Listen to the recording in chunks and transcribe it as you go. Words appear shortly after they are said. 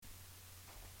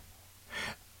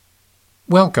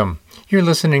Welcome. You're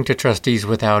listening to Trustees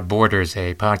Without Borders,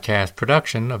 a podcast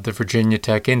production of the Virginia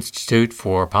Tech Institute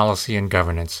for Policy and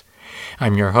Governance.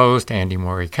 I'm your host, Andy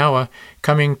Morikawa,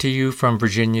 coming to you from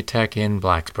Virginia Tech in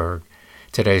Blacksburg.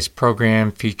 Today's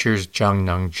program features Zhang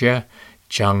Nengjie.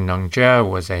 Zhang Nengjie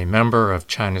was a member of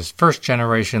China's first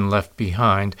generation left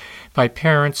behind by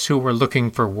parents who were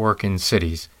looking for work in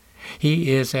cities.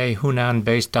 He is a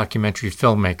Hunan-based documentary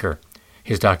filmmaker.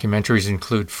 His documentaries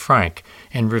include Frank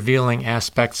and revealing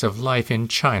aspects of life in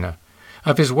China.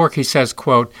 Of his work, he says,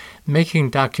 quote,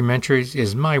 "Making documentaries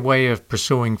is my way of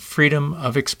pursuing freedom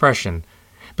of expression,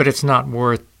 but it's not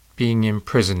worth being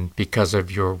imprisoned because of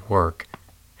your work."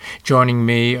 Joining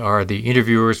me are the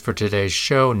interviewers for today's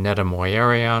show, Netta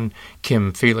Moyarian,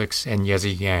 Kim Felix, and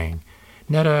Yezi Yang.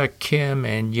 Netta, Kim,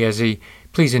 and Yezi,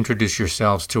 please introduce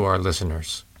yourselves to our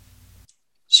listeners.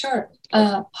 Sure.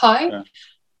 Hi.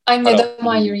 I'm Netta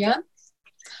Moyarian.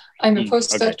 I'm a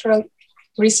postdoctoral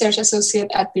research associate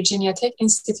at Virginia Tech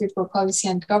Institute for Policy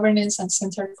and Governance and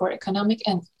Center for Economic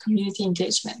and Community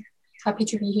Engagement. Happy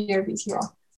to be here with you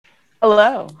all.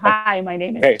 Hello. Hi, my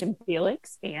name is Kim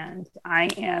Felix, and I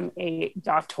am a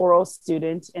doctoral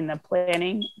student in the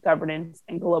Planning, Governance,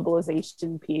 and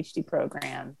Globalization PhD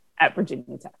program at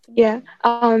Virginia Tech.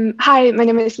 Hi, my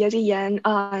name is Yezi Yan.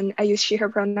 I use she, her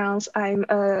pronouns. I'm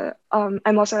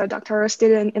also a doctoral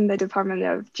student in the Department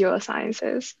of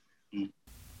Geosciences.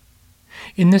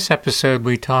 In this episode,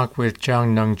 we talk with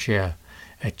Zhang Nengjie,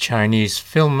 a Chinese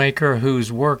filmmaker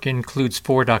whose work includes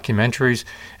 4 documentaries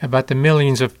about the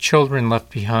millions of children left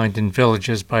behind in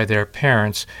villages by their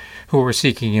parents who were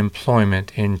seeking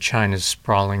employment in China's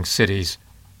sprawling cities.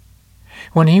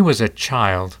 When he was a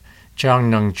child, Zhang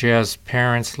Nengjie's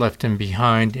parents left him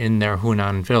behind in their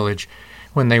Hunan village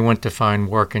when they went to find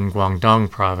work in Guangdong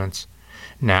province.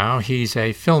 Now he's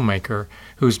a filmmaker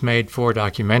who's made 4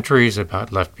 documentaries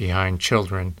about left-behind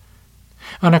children.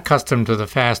 Unaccustomed to the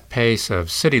fast pace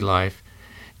of city life,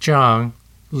 Zhang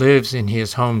lives in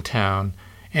his hometown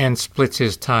and splits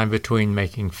his time between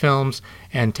making films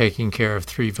and taking care of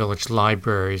 3 village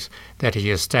libraries that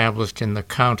he established in the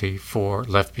county for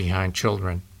left-behind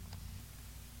children.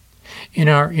 In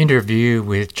our interview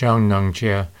with Zhang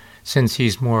Nengjie, since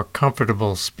he's more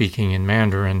comfortable speaking in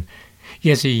Mandarin,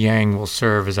 Yezi Yang will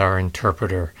serve as our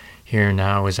interpreter. Here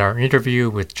now is our interview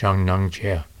with Zhang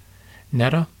Nengjie.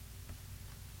 Netta?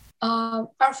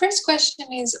 Our first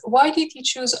question is, why did you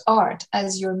choose art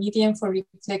as your medium for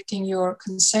reflecting your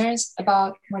concerns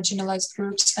about marginalized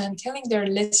groups and telling their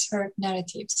less heard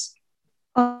narratives?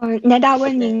 那大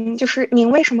问您就是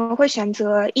您为什么会选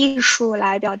择艺术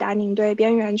来表达您对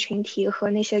边缘群体和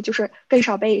那些就是更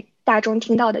少被大众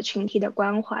听到的群体的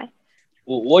关怀？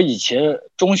我以前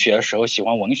中学的时候喜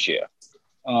欢文学，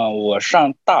我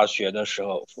上大学的时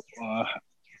候，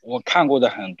我看过的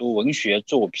很多文学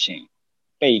作品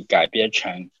被改编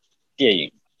成电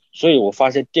影，所以我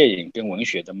发现电影跟文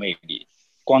学的魅力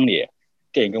关联，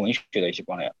电影跟文学的一些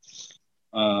关联。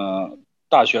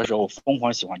大学的时候我疯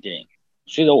狂喜欢电影。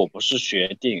虽然我不是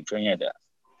学电影专业的，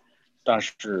但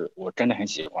是我真的很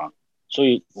喜欢，所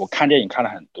以我看电影看了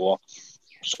很多，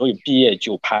所以毕业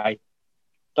就拍。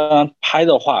当然拍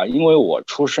的话，因为我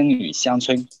出生于乡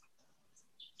村，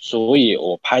所以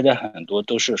我拍的很多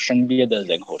都是身边的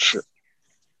人和事，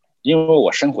因为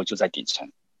我生活就在底层。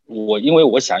因为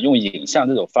我想用影像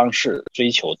这种方式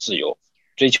追求自由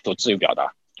表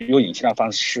达，用影像的方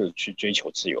式去追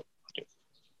求自由，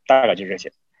大概就这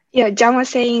些。Yeah, John was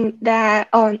saying that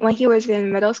when he was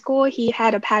in middle school, he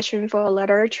had a passion for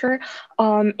literature.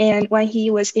 And when he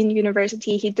was in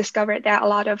university, he discovered that a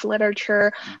lot of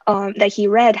literature that he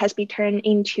read has been turned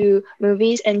into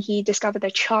movies. And he discovered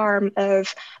the charm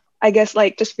of, I guess,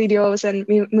 like just videos and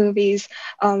movies,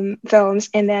 films.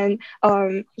 And then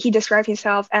he described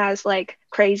himself as like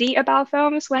crazy about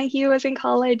films when he was in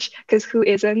college, because who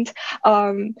isn't?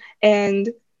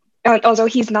 And although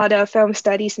he's not a film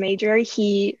studies major,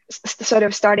 he sort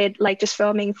of started like just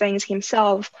filming things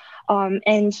himself.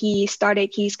 And he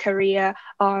started his career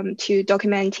to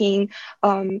documenting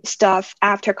stuff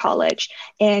after college.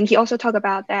 And he also talked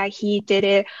about that he did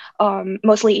it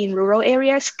mostly in rural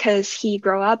areas because he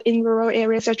grew up in rural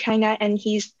areas of China, and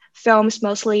he films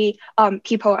mostly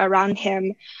people around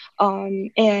him.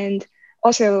 And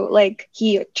also like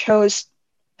he chose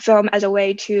film as a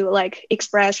way to like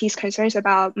express his concerns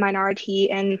about minority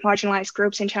and marginalized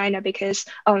groups in China, because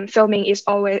filming is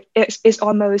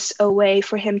almost a way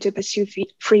for him to pursue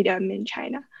freedom in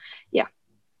China. Yeah.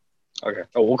 OK，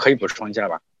 我可以补充一下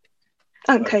吧？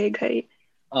可以。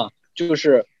就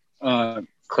是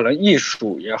可能艺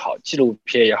术也好，纪录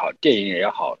片也好，电影也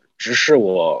好，只是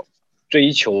我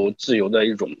追求自由的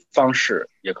一种方式，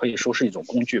也可以说是一种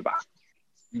工具吧。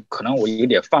可能我有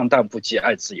点放荡不羁，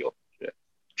爱自由。对，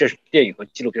这是电影和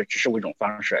纪录片只是我一种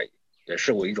方式而已，也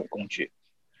是我一种工具。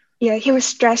Yeah, he was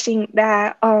stressing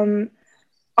that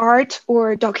art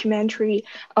or documentary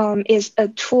is a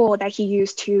tool that he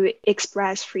used to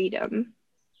express freedom.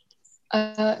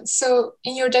 So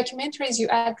in your documentaries, you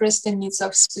address the needs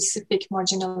of specific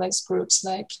marginalized groups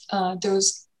like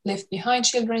those left behind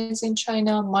children in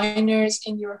China, minors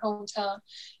in your hometown,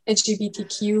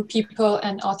 LGBTQ people,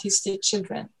 and autistic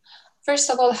children. First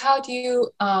of all, how do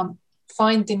you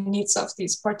find the needs of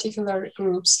these particular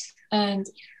groups? And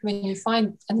when you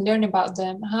find and learn about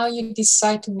them, how you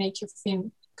decide to make your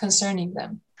film concerning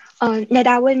them? 那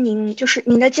大问您就是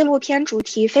您的纪录片主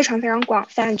题非常非常广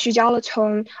泛，聚焦了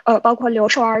从包括留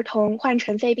守儿童、患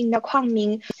尘肺病的矿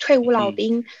民、退伍老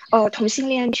兵、同性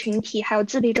恋群体，还有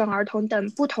自闭症儿童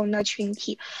等不同的群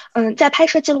体。在拍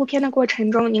摄纪录片的过程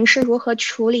中，您是如何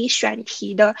处理选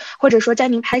题的？或者说，在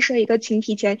您拍摄一个群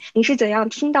体前，您是怎样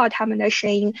听到他们的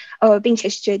声音，并且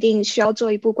决定需要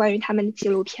做一部关于他们的纪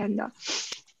录片的？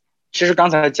其实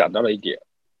刚才讲到了一点。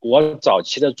我早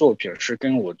期的作品是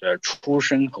跟我的出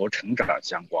生和成长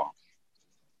相关，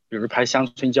比如拍乡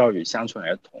村教育、乡村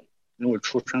儿童，因为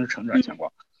出生成长相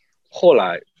关。后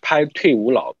来拍退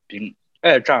伍老兵、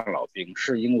二战老兵，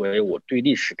是因为我对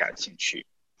历史感兴趣，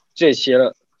这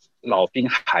些老兵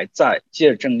还在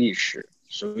见证历史，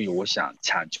所以我想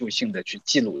抢救性的去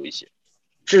记录一些。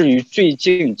至于最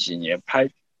近几年拍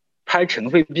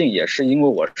尘肺病，也是因为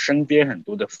我身边很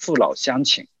多的父老乡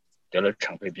亲得了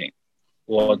尘肺病。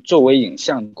我作为影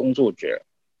像工作者，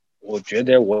我觉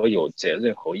得我有责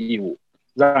任和义务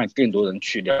让更多人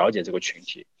去了解这个群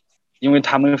体，因为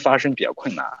他们发声比较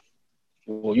困难，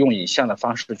我用影像的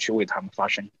方式去为他们发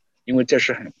声，因为这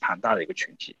是很庞大的一个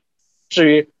群体。至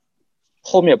于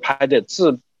后面拍的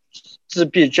自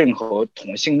闭症和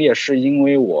同性恋，是因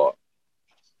为我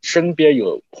身边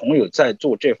有朋友在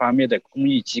做这方面的公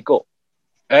益机构，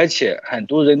而且很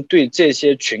多人对这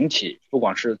些群体，不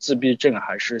管是自闭症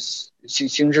还是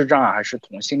心智障碍还是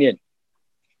同性恋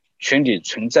群体，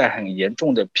存在很严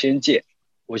重的偏见。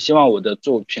我希望我的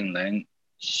作品能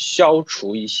消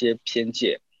除一些偏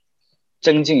见，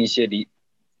增进一些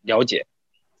了解。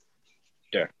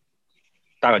对，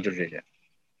大概就是这些。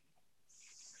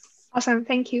Awesome,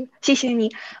 thank you. 谢谢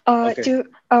你。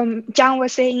John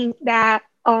was saying that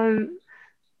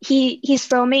his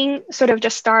filming sort of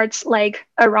just starts like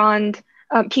around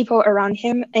people around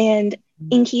him, and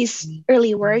in his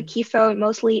early work he filmed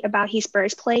mostly about his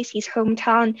birthplace, his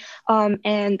hometown,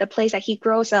 and the place that he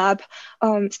grows up,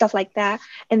 stuff like that.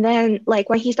 And then like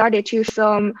when he started to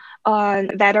film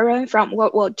veteran from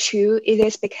World War II, it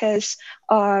is because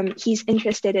he's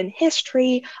interested in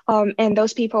history, and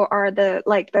those people are the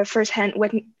first-hand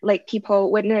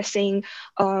people witnessing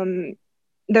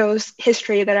those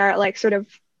history that are like sort of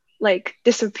like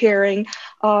disappearing,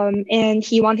 and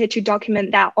he wanted to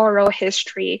document that oral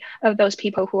history of those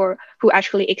people who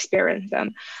actually experienced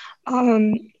them.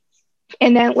 And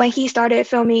then when he started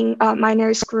filming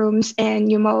minors, grooms, and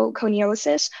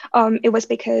pneumoconiosis, it was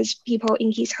because people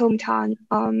in his hometown,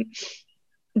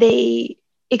 they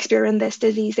experience this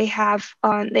disease. They have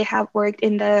worked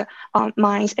in the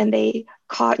mines, and they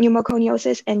caught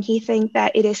pneumoconiosis, and he thinks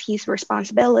that it is his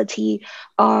responsibility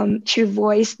to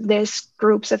voice these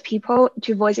groups of people,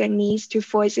 to voice their needs, to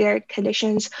voice their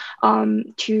conditions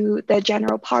to the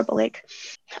general public.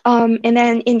 And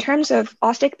then in terms of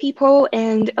autistic people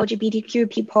and LGBTQ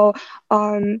people,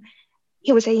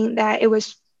 he was saying that it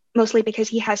was mostly because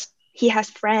he has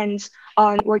friends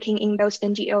working in those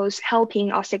NGOs helping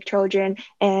autistic children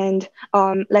and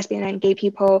lesbian and gay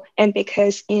people, and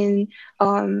because in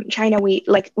China we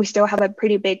still have a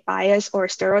pretty big bias or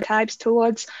stereotypes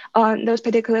towards those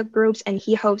particular groups, and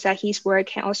he hopes that his work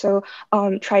can also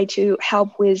try to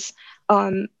help with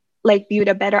build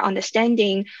a better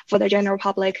understanding for the general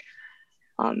public.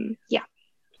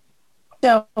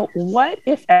 So what,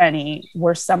 if any,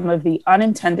 were some of the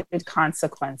unintended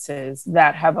consequences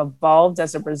that have evolved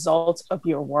as a result of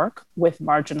your work with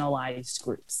marginalized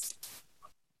groups?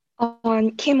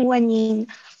 Kim 问您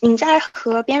在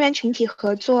和边缘群体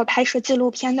合作拍摄纪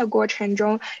录片的过程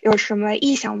中，有什么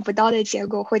意想不到的结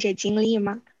果或者经历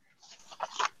吗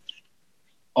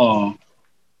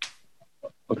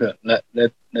？Okay, let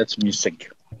me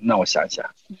think. 那我想一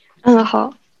下。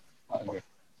好。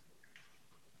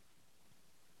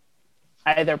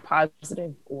Either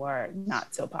positive or not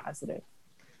so positive.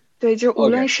 对，就无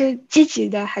论是积极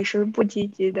的还是不积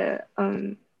极的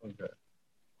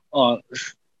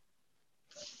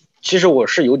其实我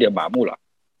是有点麻木了，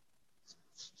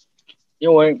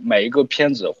因为每一个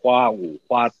片子我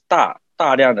花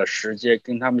大量的时间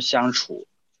跟他们相处，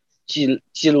记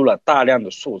录了大量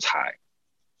的素材，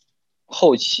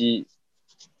后期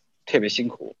特别辛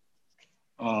苦。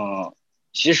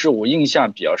其实我印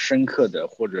象比较深刻的，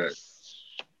或者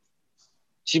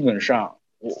基本上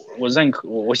我认可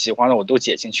我喜欢的我都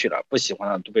剪进去了，不喜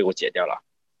欢的都被我剪掉了。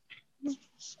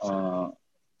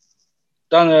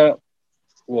当然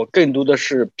我更多的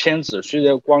是片子虽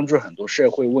然关注很多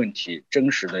社会问题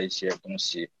真实的一些东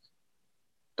西，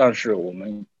但是我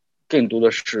们更多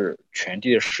的是传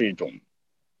递的是一种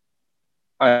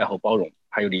爱和包容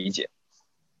还有理解，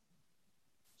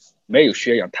没有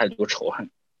宣扬太多仇恨。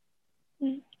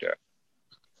对，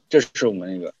这是我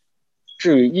们一个。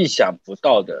至于意想不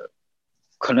到的，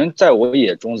可能在我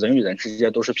眼中人与人之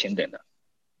间都是平等的。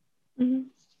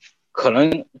可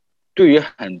能对于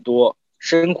很多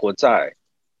生活在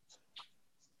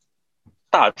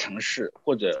大城市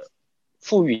或者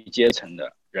富裕阶层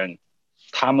的人，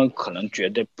他们可能觉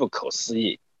得不可思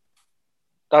议，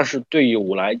但是对于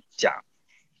我来讲，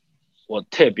我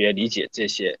特别理解这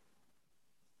些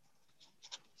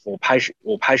我拍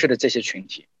摄的这些群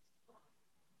体。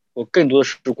我更多的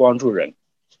是关注人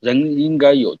应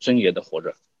该有尊严的活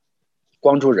着，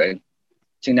关注人，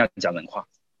尽量讲人话，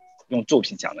用作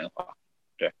品讲人话。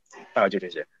对，大概就这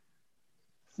些，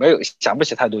没有想不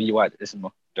起太多意外的，是什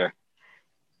么？对。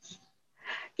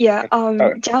Yeah,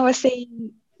 John was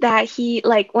saying that he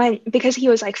because he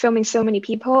was like filming so many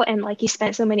people and like he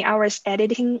spent so many hours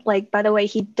editing, like by the way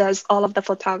he does all of the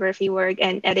photography work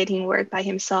and editing work by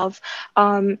himself,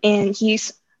 and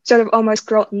he's sort of almost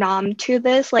grown numb to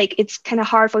this. Like it's kind of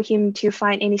hard for him to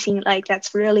find anything like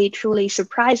that's really truly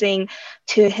surprising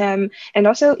to him. And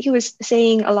also he was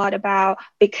saying a lot about,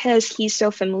 because he's so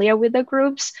familiar with the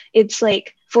groups, it's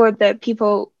like for the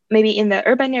people maybe in the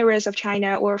urban areas of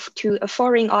China or to a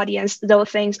foreign audience, those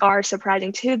things are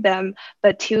surprising to them.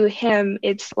 But to him,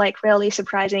 it's like really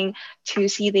surprising to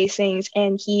see these things.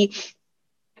 And he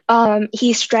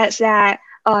stressed that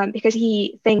because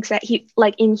he thinks that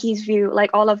in his view, like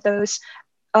all of those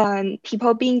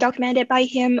people being documented by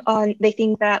him, they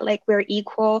think that like we're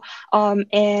equal,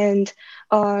 and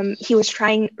he was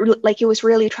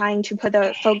really trying to put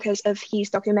the focus of his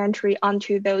documentary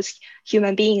onto those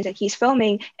human beings that he's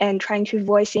filming and trying to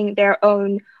voicing their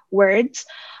own words,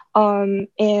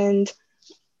 and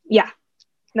yeah,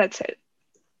 that's it.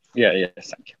 Yeah,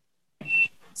 thank you.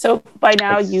 So by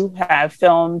now you have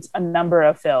filmed a number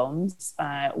of films,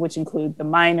 which include The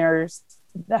Miners,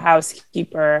 The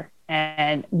Housekeeper,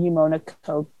 and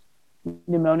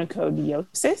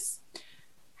pneumoconiosis.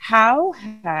 How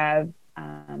have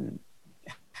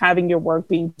having your work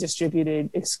being distributed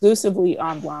exclusively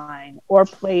online or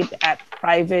played at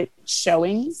private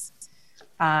showings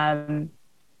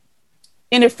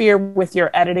interfere with your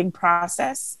editing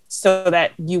process so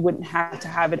that you wouldn't have to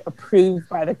have it approved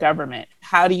by the government?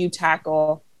 How do you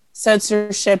tackle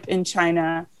censorship in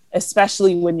China,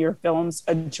 especially when your films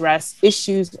address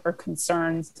issues or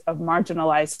concerns of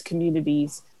marginalized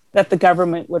communities that the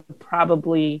government would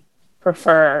probably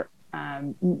prefer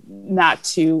not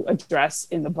to address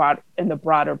in the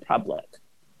broader public?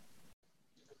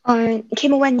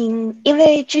 Kim 问您，因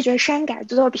为拒绝删改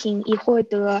作品已获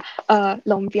得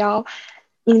龙标，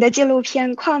您的纪录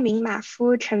片《矿民马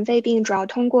夫尘肺病》主要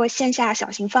通过线下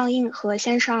小型放映和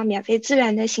线上免费资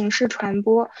源的形式传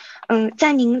播。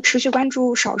在您持续关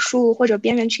注少数或者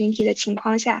边缘群体的情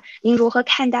况下，您如何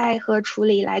看待和处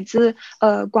理来自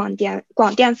广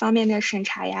电方面的审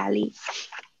查压力？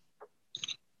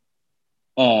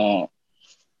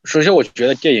首先我觉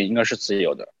得电影应该是自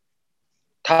由的，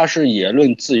它是言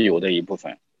论自由的一部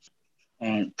分。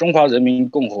中华人民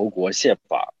共和国宪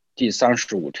法第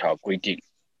35条规定，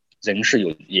人是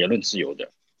有言论自由的，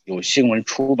有新闻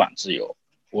出版自由。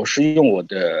我是用我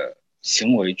的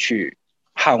行为去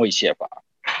捍卫宪法。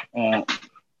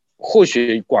或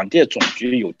许广电总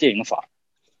局有电影法，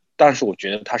但是我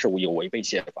觉得它是有违背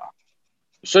宪法，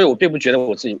所以我并不觉得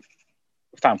我自己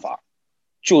犯法。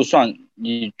就算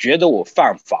你觉得我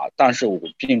犯法，但是我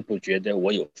并不觉得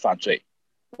我有犯罪。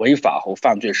违法和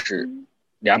犯罪是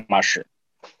两码事。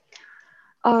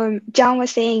John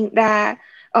was saying that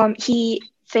he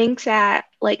thinks that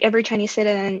like every Chinese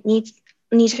citizen needs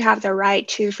to have the right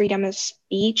to freedom of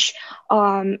speech,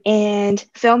 and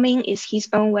filming is his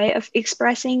own way of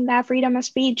expressing that freedom of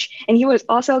speech. And he was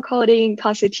also quoting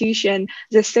Constitution,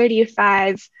 the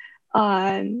 35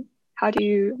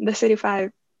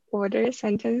 order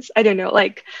sentence. I don't know,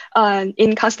 like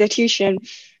in Constitution,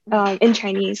 in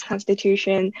Chinese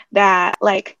Constitution, that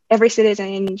like every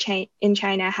citizen in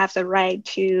China has the right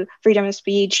to freedom of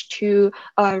speech, to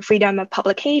freedom of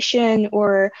publication,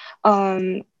 or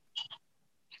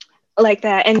like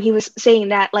that. And he was saying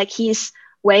that like his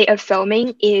way of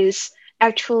filming is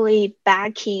actually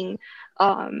backing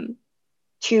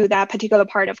to that particular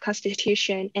part of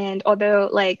Constitution. And although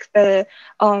like the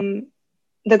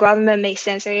government may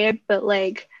censor it, but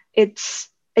like it's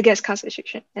against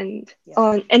Constitution. And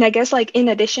and I guess like in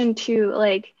addition to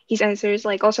like his answers,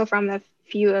 like also from a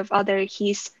few of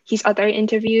his other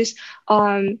interviews,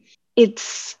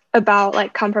 it's about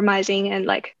like compromising and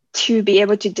like to be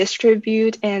able to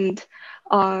distribute and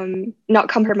not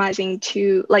compromising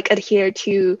to like adhere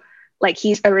to like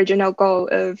his original goal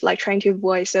of like trying to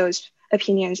voice those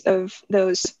opinions of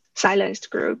those silenced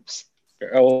groups.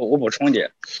 我补充一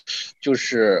点，就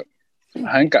是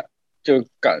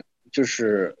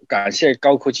感谢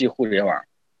高科技互联网，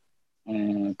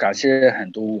感谢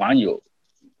很多网友，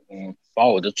把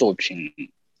我的作品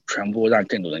传播让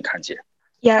更多人看见，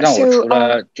让我除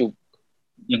了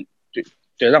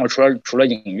让我除了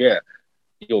影乐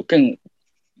有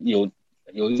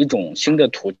一种新的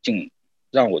途径，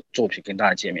让我作品跟大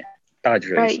家见面，大概就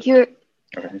是这意思。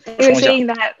You're saying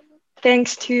that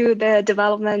thanks to the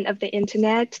development of the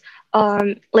internet,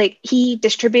 like he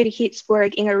distributed his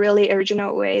work in a really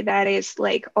original way that is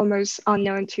like almost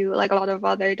unknown to like a lot of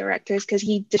other directors, because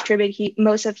he distributed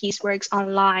most of his works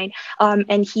online,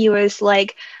 and he was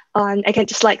like, I can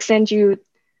just like send you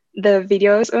the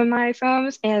videos of my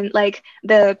films, and like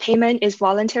the payment is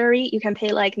voluntary. You can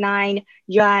pay like 9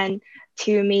 yuan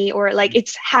to me, or like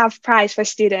it's half price for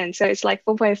students, so it's like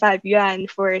 4.5 yuan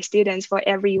for students for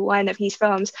every one of his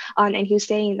films. And he was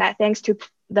saying that thanks to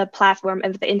the platform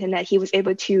of the internet, he was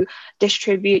able to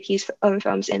distribute his own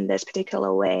films in this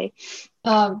particular way.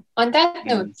 On that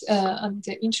note, on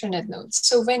the internet note,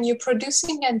 so when you're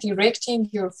producing and directing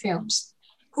your films,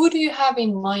 who do you have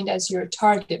in mind as your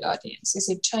target audience? Is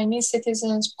it Chinese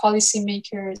citizens,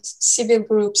 policymakers, civil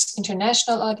groups,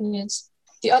 international audience?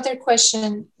 The other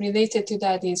question related to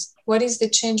that is, what is the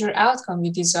change or outcome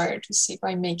you desire to see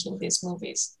by making these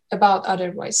movies about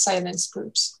otherwise silenced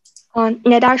groups?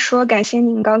 聂大说感谢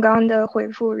您刚刚的回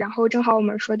复，然后正好我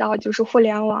们说到就是互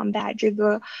联网把这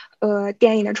个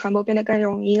电影的传播变得更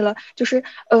容易了，就是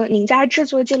您在制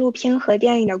作纪录片和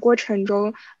电影的过程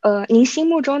中，您心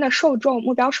目中的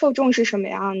目标受众是什么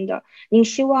样的？您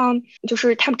希望就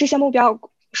是他们这些目标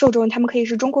受众他们可以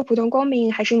是中国普通公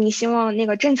民，还是你希望那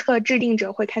个政策制定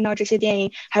者会看到这些电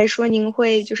影，还是说您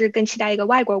会就是更期待一个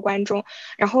外国观众？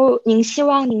然后您希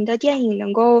望您的电影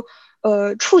能够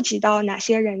触及到哪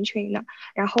些人群呢？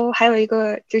然后还有一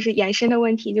个就是延伸的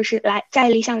问题，就是在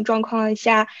理想状况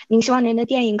下，您希望您的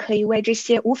电影可以为这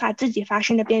些无法自己发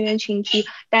声的边缘群体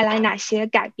带来哪些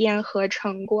改变和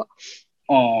成果？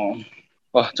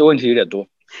这问题有点多。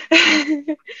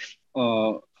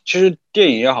其实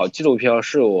电影也好，纪录片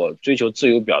是我追求自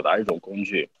由表达一种工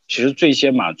具。其实最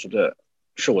先满足的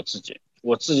是我自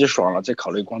己爽了，再考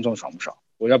虑观众爽不爽。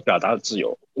我要表达的自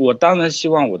由，我当然希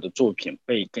望我的作品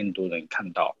被更多人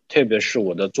看到，特别是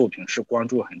我的作品是关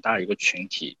注很大一个群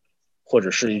体，或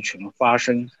者是一群发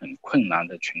声很困难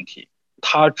的群体，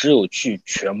它只有去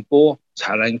传播，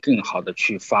才能更好的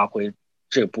去发挥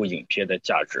这部影片的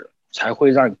价值，才会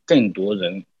让更多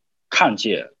人看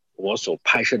见我所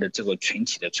拍摄的这个群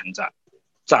体的存在。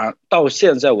到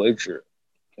现在为止，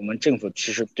我们政府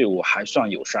其实对我还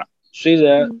算友善，虽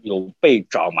然有被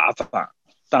找麻烦，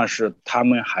但是他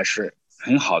们还是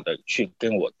很好的去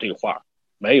跟我对话，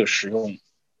没有使用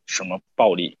什么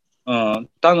暴力。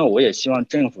当然我也希望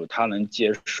政府他能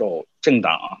接受政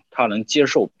党他能接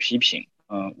受批评。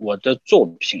我的作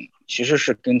品其实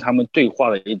是跟他们对话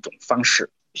的一种方式，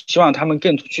希望他们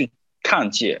更去看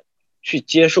见，去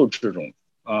接受这种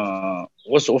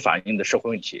我所反映的社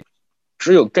会问题。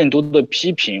只有更多的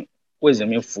批评，为人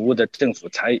民服务的政府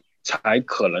才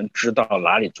可能知道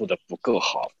哪里做的不够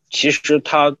好。其实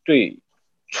它对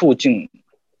促进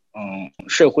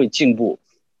社会进步，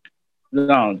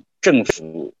让政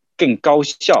府更高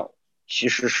效，其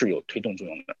实是有推动作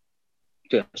用的。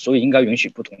对，所以应该允许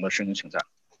不同的声音存在，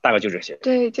大概就这些。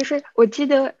对，就是我记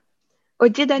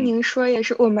得您说也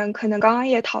是，我们可能刚刚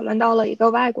也讨论到了一个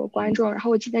外国观众，然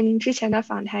后我记得您之前的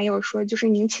访谈有说，就是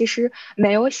您其实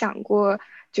没有想过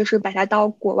就是把它到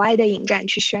国外的影展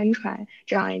去宣传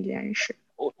这样一件事。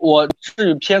我至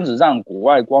于片子让国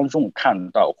外观众看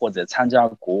到或者参加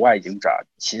国外影展，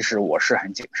其实我是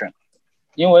很谨慎，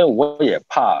因为我也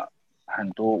怕很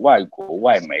多外国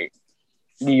外媒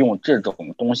利用这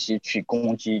种东西去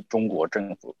攻击中国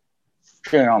政府。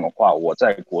这样的话我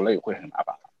在国内会很麻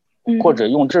烦，或者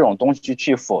用这种东西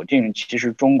去否定其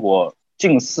实中国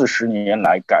近40年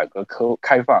来改革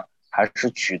开放还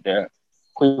是取得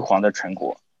辉煌的成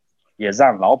果，也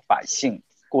让老百姓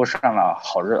过上了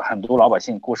好日子，很多老百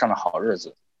姓过上了好日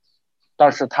子。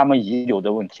但是他们遗留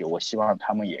的问题，我希望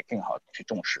他们也更好去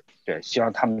重视，对，希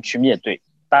望他们去面对，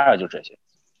大概就这些。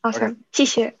Awesome. 谢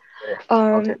谢。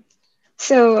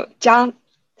So John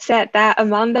said that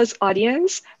among those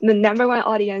audience, the number one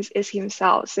audience is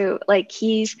himself. So like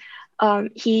he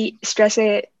stressed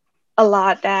it a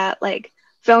lot that like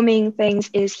filming things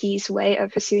is his way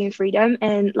of pursuing freedom,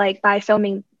 and like by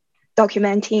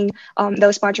documenting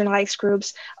those marginalized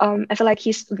groups, I feel like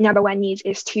his number one needs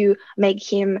is to make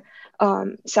him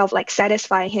self like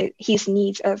satisfy his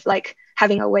needs of like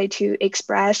having a way to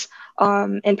express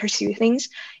and pursue things.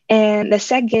 And the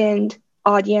second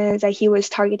audience that he was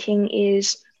targeting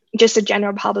is just the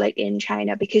general public in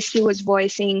China, because he was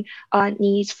voicing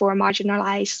needs for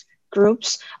marginalized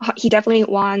groups. He definitely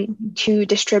want to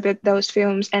distribute those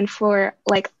films and for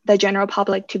like the general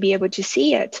public to be able to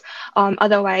see it.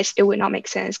 Otherwise it would not make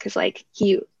sense, because like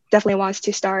he definitely wants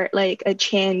to start like a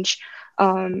change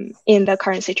in the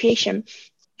current situation.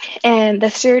 And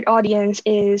the third audience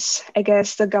is, I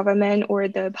guess, the government or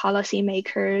the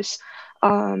policymakers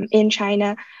in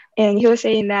China. And he was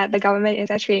saying that the government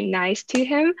is actually nice to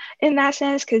him in that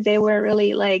sense, because they were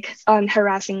really like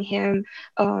harassing him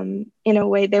in a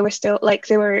way. They were still like,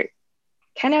 they were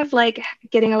kind of like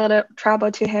getting a little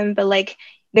trouble to him, but like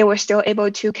they were still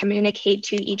able to communicate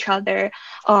to each other.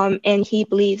 And he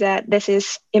believes that this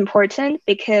is important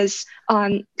because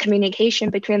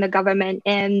communication between the government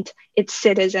and its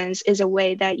citizens is a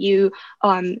way that you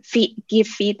give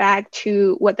feedback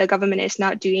to what the government is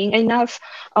not doing enough,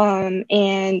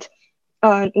 and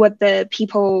what the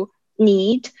people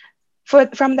need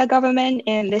from the government.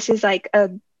 And this is like a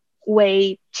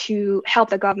way to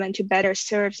help the government to better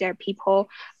serve their people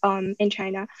in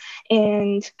China.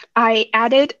 And I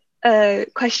added a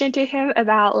question to him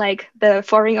about like the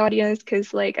foreign audience,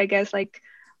 because like I guess like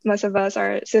most of us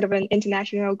are sort of an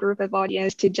international group of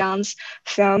audience to John's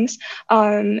films,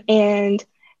 and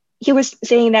he was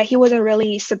saying that he wasn't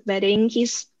really submitting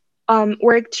his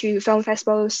work to film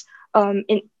festivals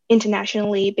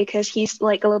internationally, because he's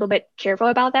like a little bit careful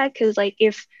about that, because like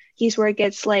if his work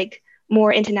gets like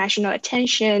more international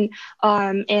attention,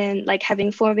 and like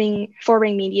having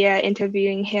foreign media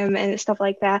interviewing him and stuff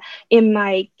like that, it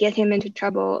might get him into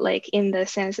trouble, like in the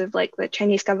sense of like the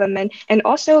Chinese government. And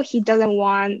also he doesn't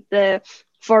want the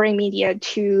foreign media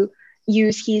to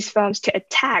use his films to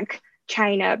attack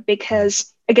China,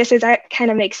 because I guess that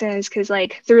kind of makes sense, because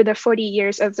like through the 40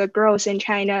 years of the growth in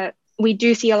China, we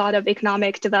do see a lot of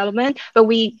economic development, but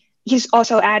he's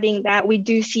also adding that we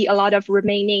do see a lot of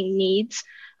remaining needs,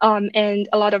 and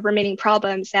a lot of remaining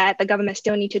problems that the government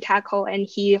still need to tackle, and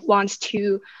he wants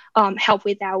to help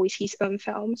with that with his own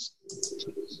films.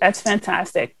 That's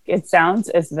fantastic. It sounds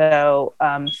as though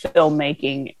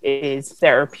filmmaking is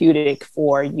therapeutic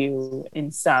for you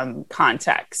in some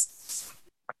contexts.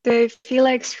 对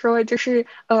Felix 说，就是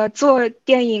做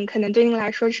电影可能对您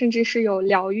来说甚至是有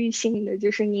疗愈性的，就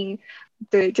是您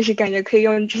对，就是感觉可以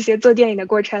用这些做电影的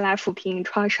过程来抚平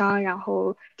创伤，然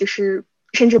后就是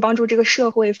甚至帮助这个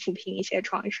社会抚平一些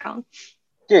创伤。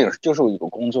这个就是一个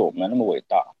工作，没那么伟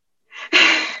大。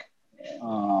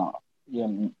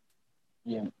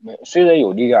也没，虽然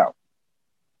有力量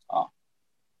啊，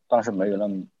但是没有那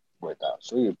么伟大，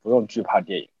所以不用惧怕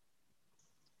电影。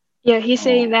Yeah, he's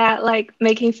saying that like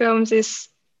making films is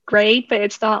great, but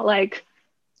it's not like,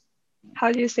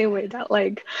 how do you say伟大?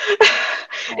 Like,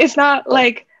 it's not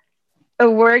like a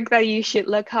work that you should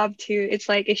look up to. It's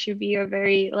like it should be a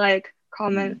very like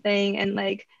common thing, and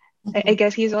like I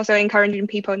guess he's also encouraging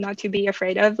people not to be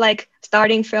afraid of like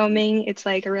starting filming. It's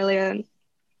like really an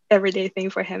everyday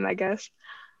thing for him, I guess.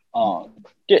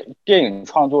 电影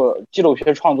创作、纪录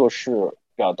片创作是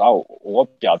表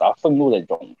达愤怒的一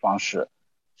种方式。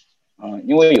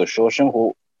因为有时候生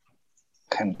活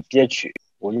很憋屈，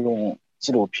我用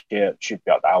纪录片去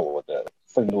表达我的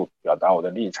愤怒，表达我的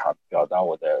立场，表达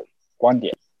我的观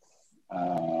点。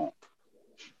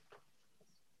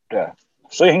对，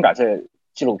所以很感谢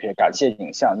纪录片，感谢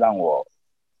影像，让我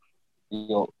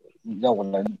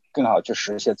能更好去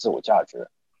实现自我价值，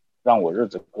让我日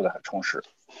子过得很充实。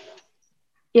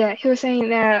Yeah, he was saying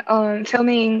that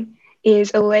filming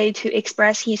is a way to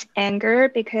express his anger,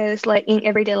 because like in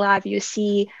everyday life you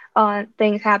see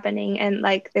things happening and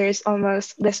like there's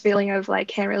almost this feeling of like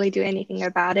can't really do anything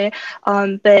about it,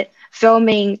 but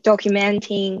filming,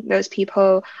 documenting those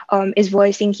people is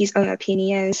voicing his own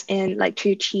opinions and like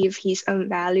to achieve his own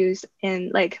values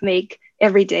and like make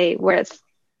everyday worth.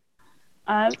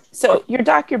 So your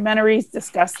documentaries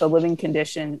discuss the living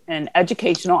condition and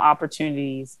educational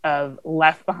opportunities of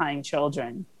left behind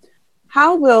children.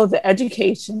 How will the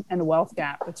education and wealth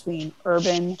gap between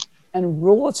urban and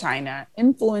rural China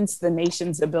influence the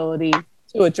nation's ability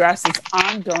to address its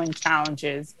ongoing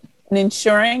challenges in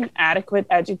ensuring adequate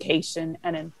education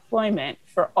and employment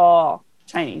for all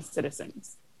Chinese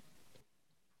citizens?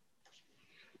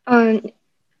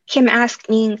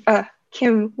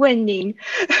 Kim 问您，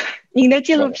您的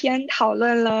纪录片讨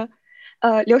论了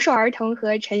留守儿童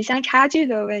和城乡差距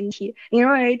的问题。您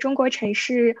认为中国城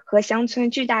市和乡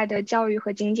村巨大的教育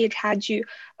和经济差距，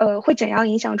会怎样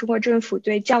影响中国政府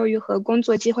对教育和工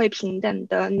作机会平等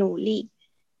的努力？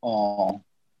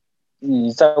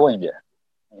你再问一遍。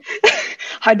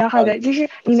好的，就是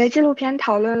你的纪录片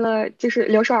讨论了就是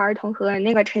留守儿童和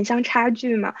那个城乡差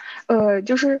距嘛，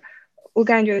就是我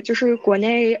感觉就是国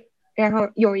内。然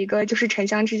后有一个就是城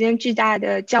乡之间巨大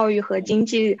的教育和经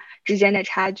济之间的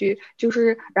差距，就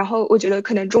是然后我觉得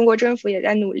可能中国政府也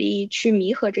在努力去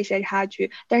弥合这些差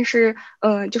距，但是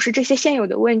就是这些现有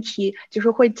的问题就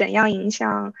是会怎样影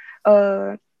响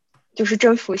就是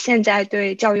政府现在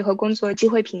对教育和工作机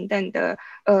会平等的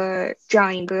这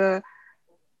样一个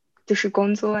就是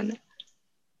工作呢？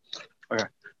 OK，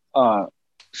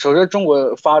 首先中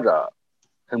国发展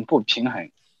很不平衡。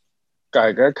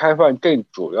改革开放更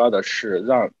主要的是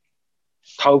让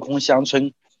掏空乡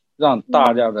村，让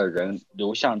大量的人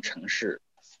流向城市，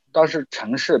但是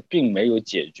城市并没有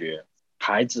解决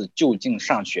孩子就近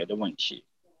上学的问题。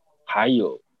还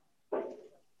有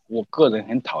我个人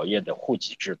很讨厌的户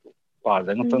籍制度，把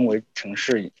人分为城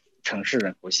市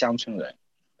人和乡村人，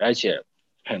而且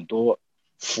很多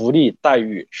福利待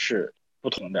遇是不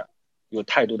同的，有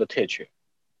太多的特权。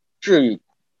至于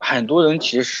很多人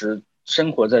其实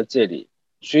生活在这里，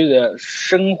虽然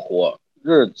生活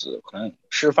日子可能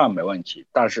吃饭没问题，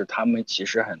但是他们其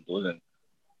实很多人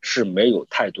是没有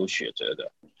太多选择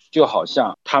的，就好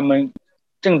像他们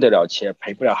挣得了钱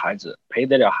陪不了孩子，陪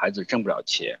得了孩子挣不了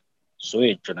钱，所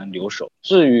以只能留守。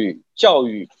至于教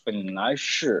育本来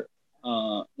是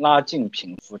拉近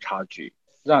贫富差距，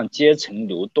让阶层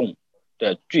流动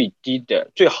的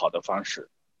最好的方式，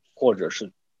或者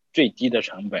是最低的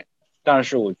成本，但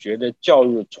是我觉得教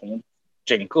育从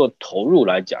整个投入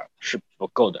来讲是不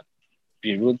够的，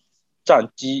比如占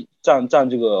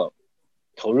这个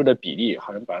投入的比例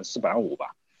好像4%-5%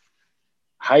吧。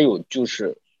还有就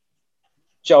是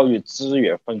教育资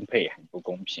源分配很不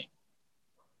公平，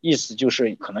意思就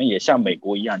是可能也像美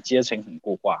国一样阶层很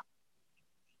固化，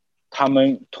他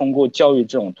们通过教育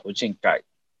这种途径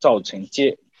造成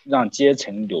让阶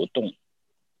层流动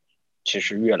其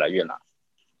实越来越难，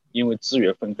因为资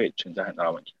源分配存在很大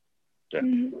的问题。对，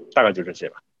大概就这些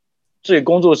吧。至于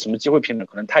工作什么机会平等，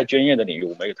可能太专业的领域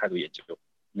我没有太多研究，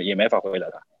也没法回答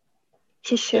它。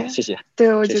谢谢。谢谢。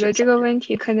对，我觉得这个问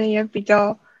题可能也比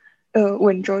较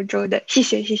文绉绉的。谢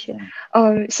谢。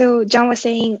So John was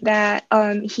saying that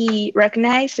he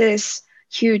recognizes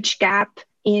huge gap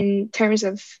in terms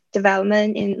of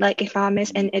development in like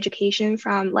economics and education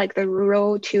from like the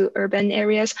rural to urban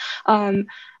areas.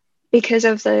 Because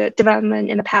of the development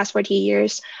in the past 40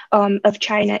 years of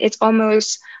China, it's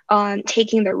almost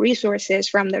taking the resources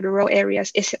from the rural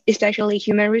areas, especially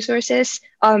human resources,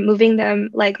 moving them,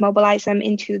 like mobilize them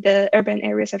into the urban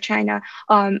areas of China.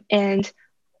 And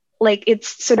like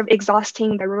it's sort of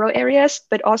exhausting the rural areas,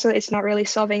 but also it's not really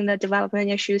solving the development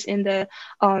issues in the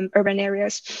urban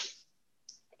areas.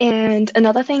 And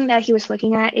another thing that he was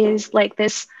looking at is like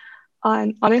this.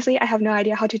 Honestly, I have no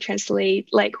idea how to translate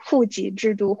like 户籍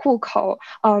制度, 户口.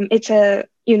 It's a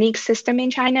unique system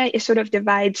in China. It sort of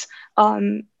divides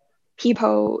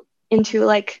people into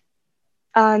like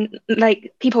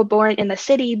people born in the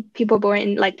city, people born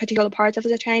in like particular parts of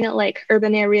the China, like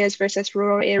urban areas versus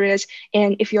rural areas.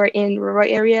 And if you're in rural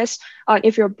areas,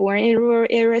 if you're born in rural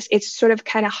areas, it's sort of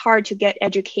kind of hard to get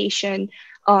education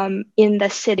in the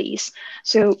cities.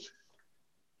 So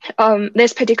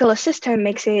this particular system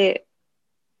makes it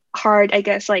hard, I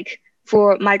guess, like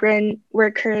for migrant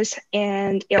workers,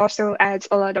 and it also adds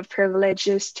a lot of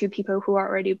privileges to people who are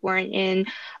already born in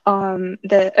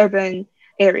the urban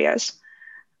areas.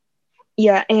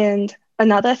 Yeah, and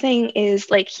another thing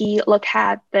is like he looked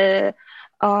at the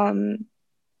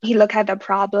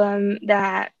problem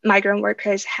that migrant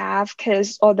workers have,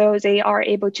 because although they are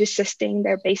able to sustain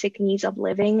their basic needs of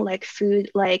living, like food,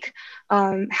 like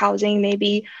housing,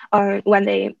 maybe when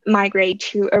they migrate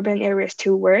to urban areas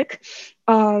to work,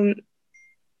 I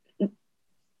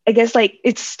guess like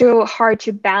it's still hard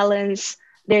to balance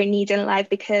their needs in life,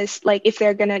 because like if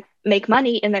they're gonna make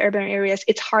money in the urban areas,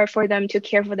 it's hard for them to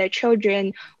care for their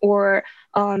children or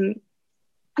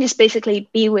just basically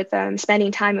be with them,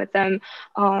 spending time with them.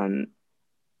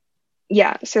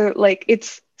 Yeah, so like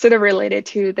it's sort of related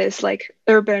to this like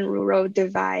urban rural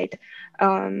divide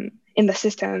in the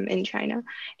system in China.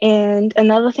 And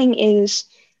another thing is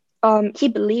he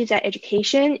believes that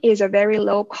education is a very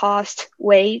low cost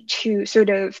way to sort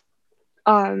of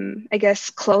I guess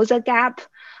close a gap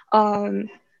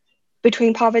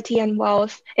between poverty and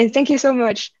wealth. And thank you so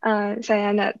much,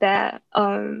 Sayana, that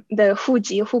the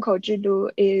户口制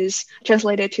度 is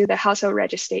translated to the household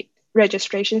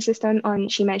registration system.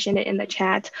 She mentioned it in the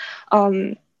chat.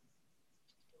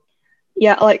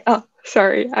 Yeah, like, oh,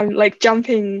 sorry, I'm like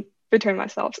jumping between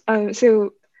myself.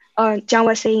 So John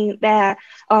was saying that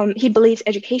he believes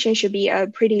education should be a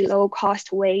pretty low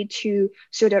cost way to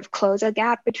sort of close a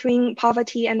gap between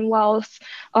poverty and wealth.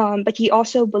 But he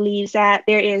also believes that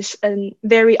there is a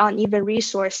very uneven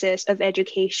resources of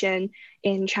education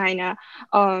in China,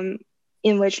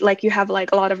 in which like you have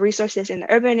like a lot of resources in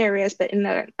the urban areas, but in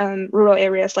the rural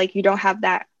areas, like you don't have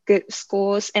that good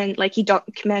schools. And like he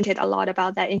documented a lot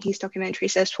about that in his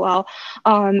documentaries as well.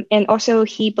 And also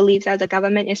he believes that the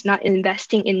government is not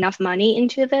investing enough money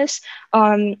into this.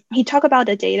 He talked about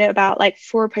the data about like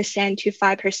 4% to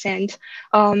 5%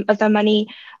 of the money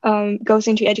goes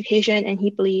into education, and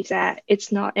he believes that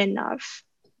it's not enough.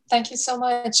 Thank you so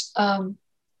much.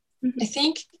 I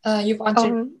think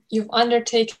you've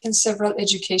undertaken several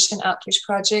education outreach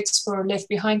projects for left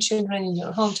behind children in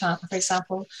your hometown, for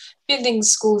example, building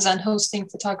schools and hosting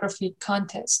photography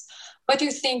contests. What do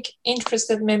you think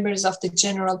interested members of the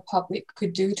general public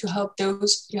could do to help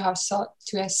those you have sought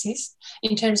to assist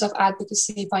in terms of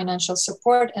advocacy, financial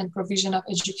support, and provision of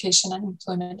education and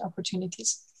employment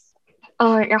opportunities?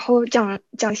 然后蒋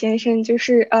先生就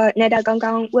是Neda 刚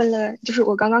刚问了，就是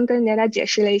我刚刚跟 Neda 解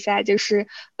释了一下，就是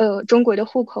中国的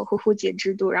户口和户籍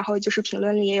制度，然后就是评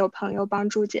论里也有朋友帮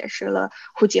助解释了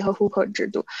户籍和户口制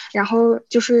度，然后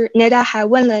就是 Neda 还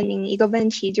问了您一个问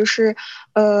题，就是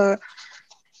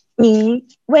您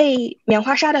为棉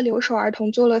花沙的留守儿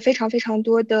童做了非常非常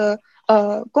多的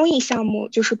公益项目，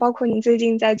就是包括您最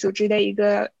近在组织的一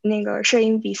个那个摄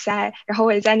影比赛，然后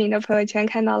我也在您的朋友圈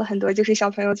看到了很多就是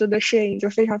小朋友做的摄影，就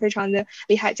非常非常的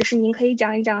厉害。就是您可以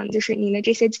讲一讲就是您的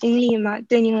这些经历吗？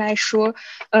对您来说，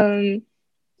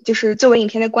就是作为影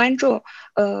片的观众，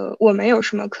我们有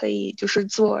什么可以就是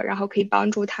做，然后可以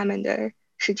帮助他们的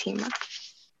事情吗？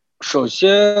首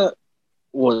先，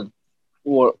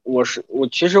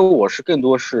其实我是更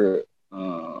多是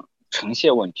呈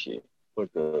现问题或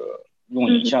者用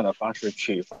影像的方式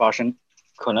去发声，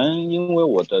可能因为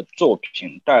我的作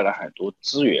品带来很多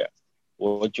资源，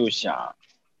我就想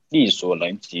力所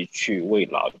能及去为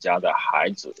老家的孩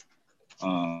子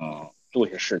做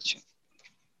些事情，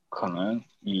可能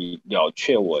以了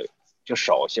却我就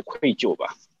少一些愧疚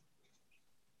吧。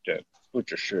对，不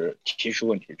只是提出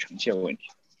问题呈现问题，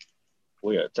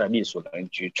我也在力所能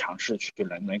及尝试去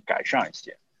能不能改善一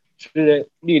些。虽然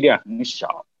力量很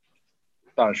小，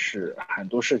但是很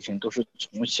多事情都是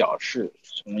从小事，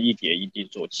从一点一滴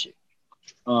做起。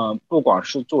不管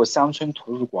是做乡村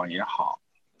图书馆也好，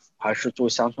还是做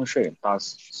乡村摄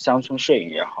影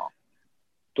也好，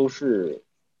都是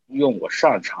用我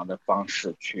擅长的方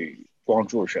式去关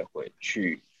注社会，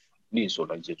去力所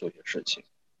能及做些事情。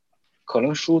可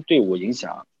能书对我影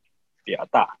响比较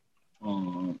大，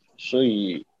所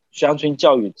以乡村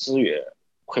教育资源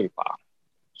匮乏，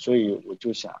所以我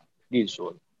就想力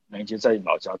所能及在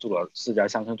老家做了4家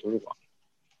乡村图书馆，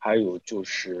还有就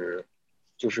是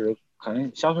可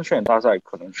能乡村摄影大赛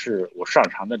可能是我擅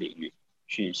长的领域，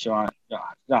去希望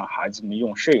让孩子们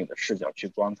用摄影的视角去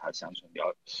观察乡村，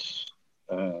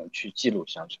去记录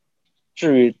乡村。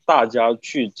至于大家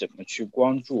去怎么去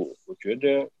关注，我觉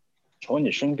得从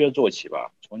你身边做起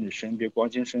吧，从你身边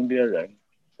关心身边人，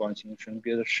关心身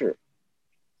边的事，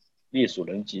力所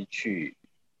能及去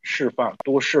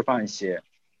多释放一些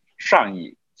善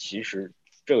意，其实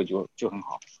这个就很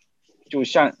好。就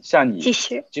像你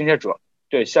今天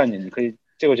像你可以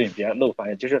这个就你别漏发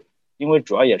现，就是因为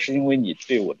主要也是因为你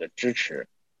对我的支持，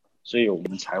所以我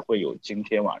们才会有今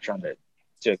天晚上的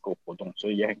这个活动，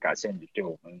所以也很感谢你对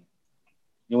我们，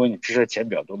因为你支持钱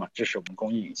比较多嘛，支持我们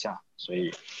公益影像，所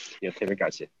以也特别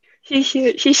感谢。谢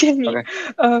谢你。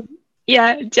Okay.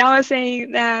 Yeah, John was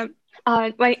saying that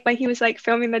when he was like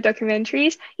filming the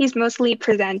documentaries, he's mostly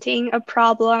presenting a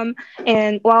problem,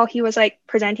 and while he was like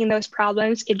presenting those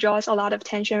problems, it draws a lot of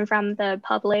attention from the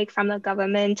public, from the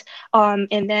government,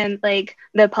 and then like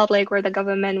the public or the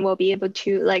government will be able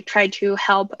to like try to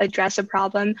help address a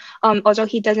problem. Although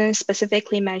he doesn't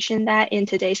specifically mention that in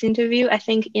today's interview, I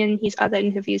think in his other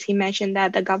interviews he mentioned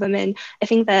that the government, I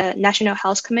think the National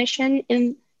Health Commission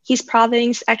in his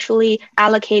province actually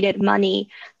allocated money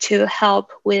to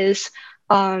help with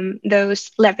those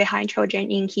left behind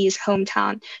children in his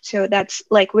hometown. So that's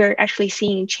like we're actually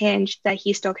seeing change that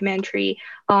his documentary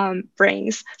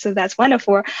brings. So that's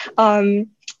wonderful.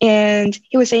 And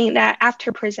he was saying that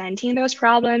after presenting those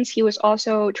problems, he was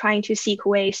also trying to seek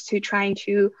ways to trying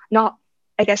to not,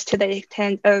 I guess, to the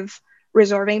extent of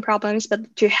resolving problems,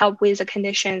 but to help with the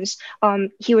conditions.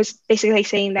 He was basically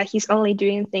saying that he's only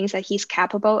doing things that he's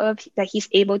capable of, that he's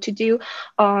able to do.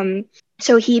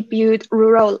 So he built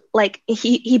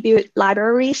he built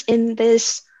libraries in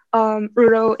this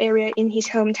rural area in his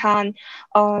hometown,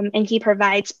 and he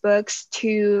provides books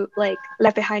to like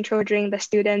left behind children, the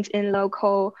students in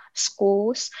local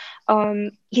schools.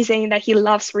 He's saying that he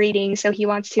loves reading, so he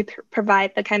wants to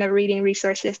provide the kind of reading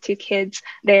resources to kids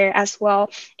there as well.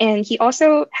 And he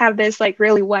also have this like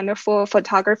really wonderful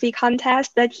photography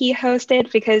contest that he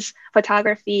hosted, because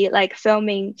photography, like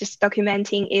filming, just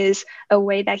documenting, is a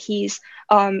way that he's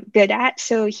good at.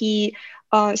 So he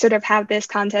sort of have this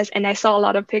contest, and I saw a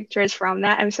lot of pictures from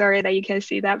that. I'm sorry that you can't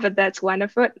see that, but that's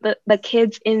wonderful. The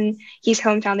kids in his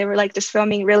hometown, they were like just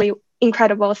filming really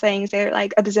incredible things. They're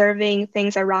like observing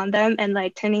things around them and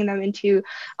like turning them into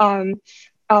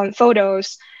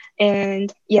photos.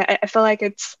 And yeah, I feel like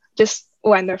it's just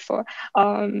wonderful.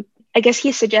 I guess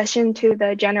his suggestion to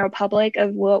the general public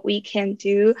of what we can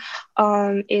do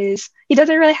is he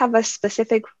doesn't really have a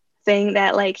specific thing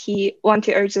that like he want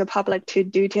to urge the public to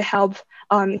do to help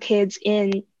kids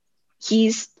in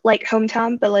his like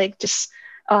hometown, but like just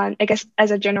I guess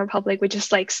as a general public, we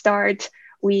just like start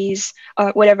with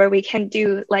whatever we can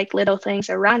do, like little things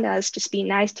around us, just be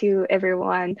nice to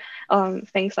everyone,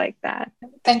 things like that.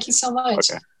 Thank you so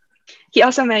much. Okay. He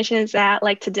also mentions that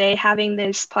like today having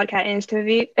this podcast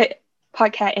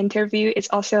interview is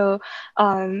also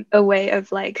a way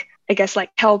of like, I guess,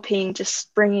 like helping,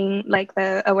 just bringing like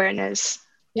the awareness.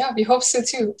 Yeah, we hope so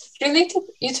too. Related,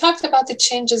 you talked about the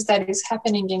changes that is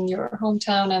happening in your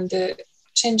hometown and the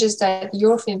changes that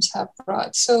your films have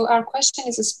brought. So our question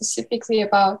is specifically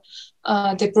about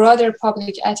the broader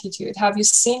public attitude. Have you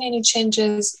seen any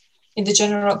changes in the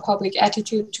general public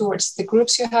attitude towards the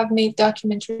groups you have made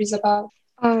documentaries about?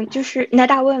 就是那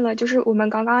大问了，就是我们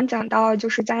刚刚讲到，就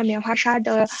是在棉花沙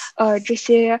的这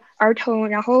些儿童，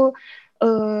然后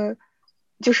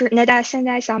就是那大现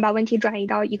在想把问题转移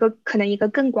到可能一个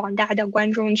更广大的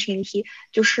观众群体，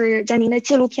就是在您的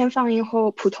纪录片放映后，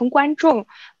普通观众，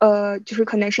就是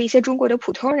可能是一些中国的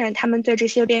普通人，他们对这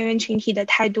些边缘群体的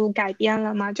态度改变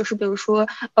了吗？就是比如说，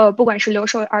不管是留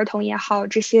守儿童也好，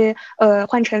这些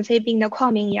患尘肺病的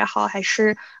矿民也好，还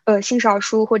是性少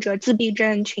数或者自闭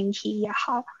症群体也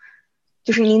好，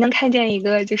就是您能看见一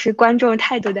个就是观众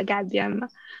态度的改变吗？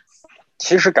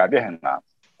其实改变很难。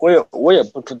我也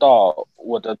不知道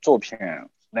我的作品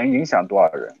能影响多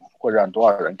少人，或者让多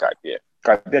少人改变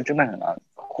真的很难，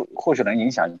或许能影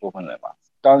响一部分人吧。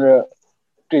当然，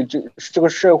对这个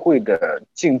社会的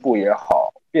进步也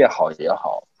好，变好也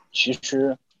好，其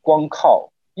实光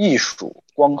靠艺术、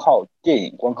光靠电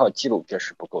影、光靠纪录片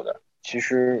是不够的。其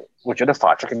实我觉得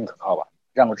法治更可靠吧，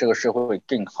让这个社会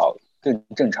更好、更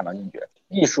正常的运转。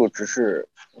艺术只是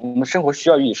我们生活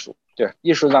需要艺术，对，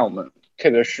艺术让我们，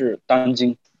特别是当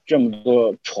今这么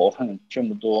多仇恨，这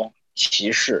么多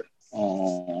歧视，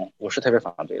我是特别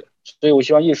反对的。所以我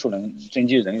希望艺术能增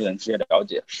进人与人之间的了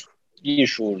解，艺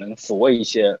术能抚慰一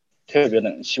些，特别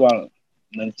希望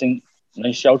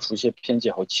能消除一些偏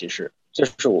见和歧视。这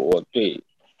是我对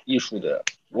艺术的，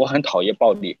我很讨厌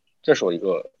暴力，这是我一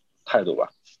个态度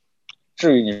吧。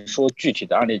至于你说具体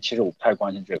的案例，其实我不太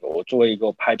关心这个。我作为一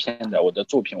个拍片的，我的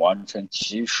作品完成，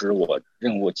其实我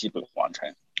任务基本完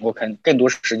成，我可能更多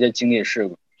时间精力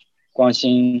是关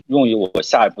心用于我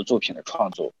下一部作品的创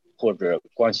作，或者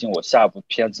关心我下一部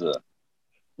片子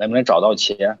能不能找到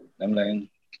钱，能不能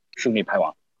顺利拍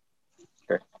完。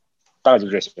对，大概就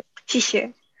这些。谢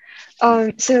谢。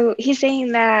So he's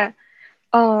saying that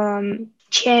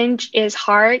change is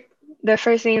hard. The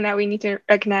first thing that we need to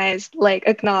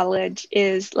acknowledge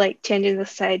is like change in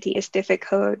society is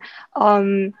difficult.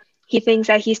 He thinks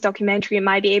that his documentary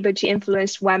might be able to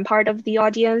influence one part of the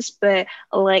audience, but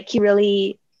like he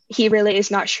really is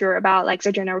not sure about like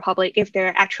the general public if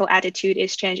their actual attitude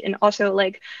is changed. And also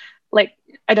like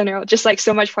I don't know, just like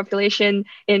so much population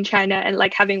in China, and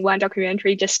like having one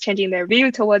documentary just changing their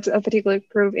view towards a particular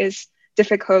group is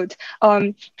difficult.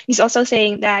 He's also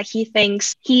saying that he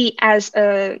thinks he, as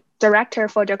a director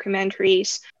for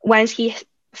documentaries, once he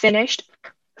finished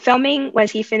filming,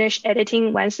 once he finished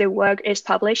editing, once the work is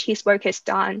published, his work is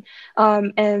done.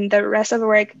 And the rest of the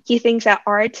work, he thinks that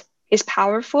art is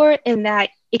powerful in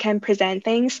that it can present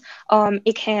things.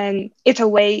 It's a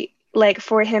way like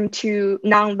for him to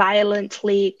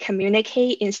non-violently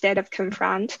communicate instead of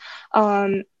confront.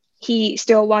 He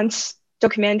still wants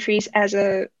documentaries as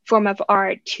a form of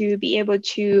art to be able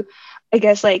to, I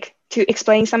guess, like to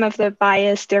explain some of the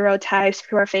bias stereotypes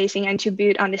people are facing and to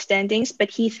build understandings.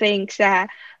 But he thinks that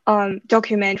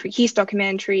his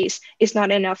documentaries is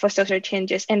not enough for social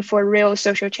changes, and for real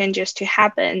social changes to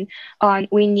happen,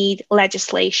 we need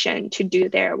legislation to do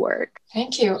their work.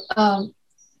 Thank you.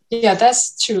 Yeah,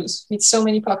 that's true. With so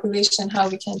many population, how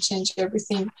we can change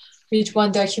everything with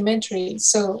one documentary.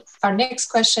 So our next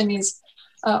question is,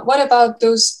 what about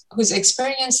those whose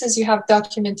experiences you have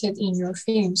documented in your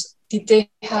films? Did they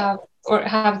have, or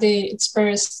have they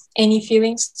expressed any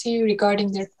feelings to you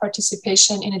regarding their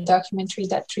participation in a documentary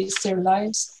that treats their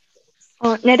lives?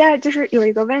 那大家就是有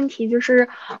一个问题，就是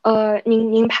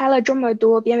您拍了这么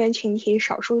多边缘群体、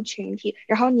少数群体，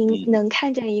然后您能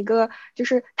看见一个，就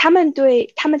是他们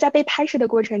在被拍摄的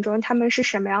过程中，他们是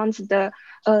什么样子的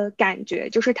感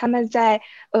觉？就是他们在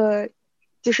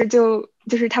就是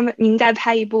他们，您在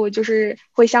拍一部就是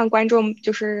会向观众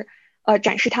就是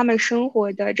展示他们生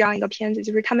活的这样一个片子，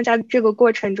就是他们在这个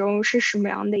过程中是什么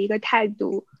样的一个态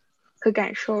度和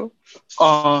感受？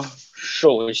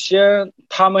首先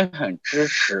他们很支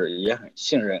持，也很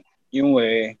信任，因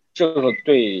为这个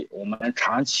对我们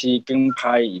长期跟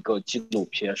拍一个纪录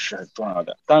片是很重要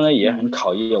的，当然也很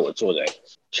考验我做人。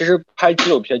其实拍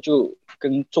纪录片就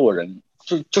跟做人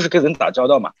就是跟人打交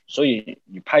道嘛，所以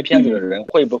你拍片子的人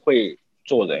会不会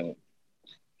做人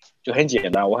就很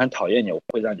简单，我很讨厌你，我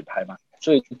会让你拍吗？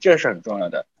所以这是很重要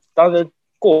的。当然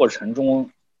过程中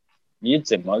你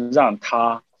怎么让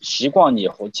他习惯你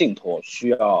和镜头需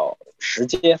要时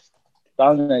间，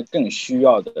当然更需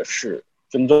要的是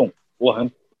尊重。我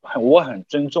很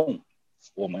尊重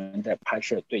我们在拍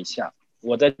摄对象，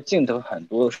我在镜头很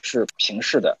多是平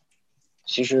视的，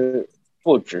其实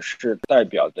不只是代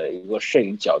表的一个摄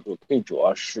影角度，更主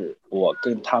要是我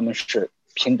跟他们是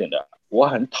平等的。我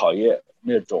很讨厌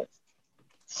那种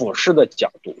俯视的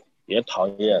角度，也讨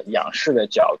厌仰视的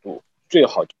角度，最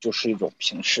好就是一种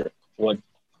平视，我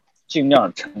尽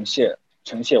量呈现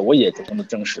我眼中的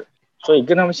真实。所以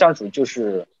跟他们相处就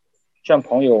是像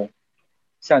朋友，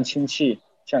像亲戚，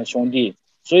像兄弟。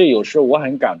所以有时候我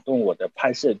很感动我的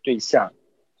拍摄对象，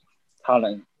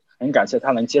很感谢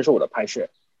他能接受我的拍摄，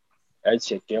而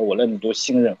且给我那么多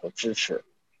信任和支持，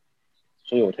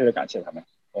所以我特别感谢他们。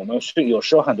我们有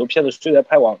时候很多片子虽然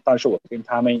拍完，但是我跟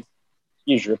他们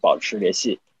一直保持联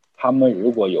系，他们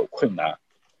如果有困难，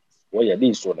我也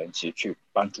力所能及去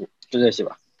帮助。就这些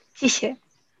吧。谢谢。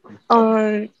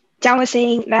John was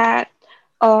saying that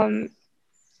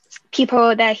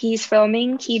people that he's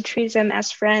filming, he treats them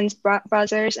as friends,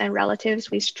 brothers, and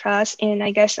relatives with trust. And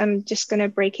I guess I'm just going to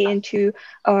break it into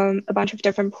a bunch of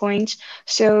different points.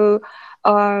 So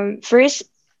first,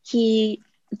 he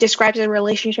describes the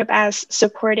relationship as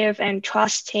supportive and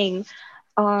trusting.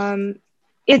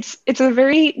 It's a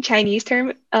very Chinese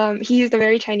term. He used a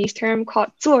very Chinese term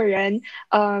called 做人,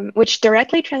 which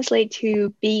directly translates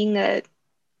to being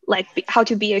how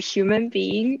to be a human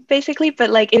being, basically, but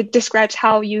like it describes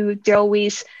how you deal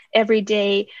with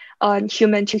everyday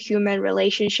human to human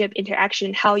relationship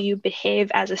interaction, how you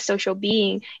behave as a social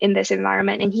being in this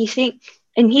environment. And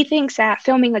he thinks that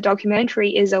filming a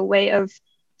documentary is a way of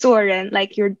做人,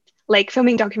 like you're like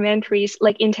filming documentaries,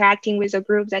 like interacting with a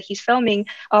group that he's filming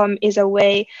is a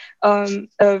way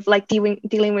of like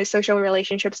dealing with social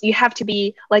relationships. You have to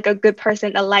be like a good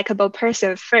person, a likable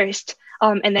person first.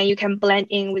 And then you can blend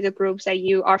in with the groups that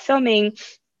you are filming.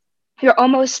 You're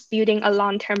almost building a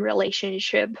long-term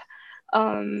relationship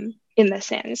in the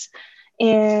sense.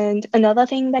 And another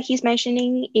thing that he's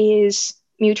mentioning is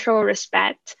mutual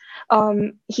respect.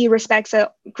 He respects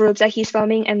the groups that he's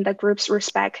filming and the groups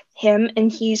respect him.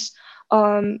 And he's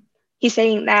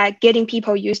saying that getting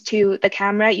people used to the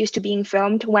camera, used to being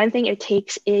filmed, one thing it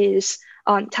takes is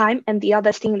time, and the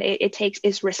other thing it takes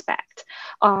is respect.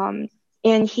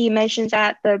 And he mentions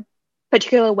that the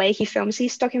particular way he films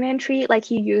his documentary, like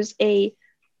he used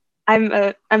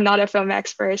I'm not a film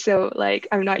expert, so like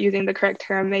I'm not using the correct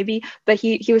term maybe, but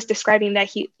he was describing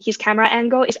that his camera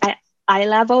angle is at eye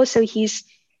level, so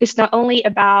it's not only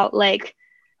about like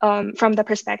from the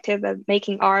perspective of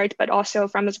making art, but also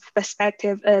from the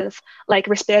perspective of like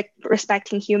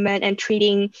respecting human and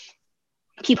treating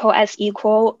people as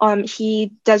equal.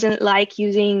 He doesn't like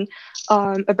using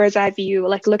a bird's eye view,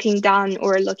 like looking down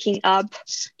or looking up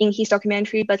in his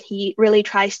documentary, but he really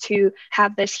tries to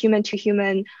have this human to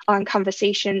human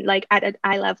conversation, like at an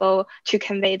eye level, to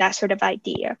convey that sort of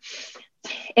idea.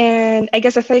 And I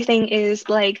guess the third thing is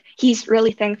like he's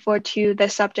really thankful to the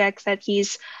subjects that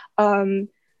he's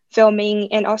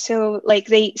filming, and also like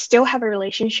they still have a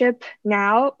relationship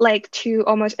now, like to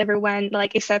almost everyone,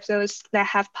 like except those that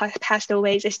have passed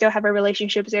away, they still have a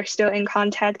relationship, they're still in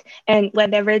contact, and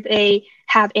whenever they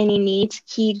have any needs,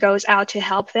 he goes out to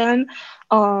help them.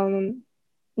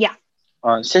 Yeah.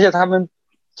 谢谢他们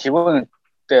提问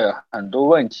的很多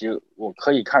问题，我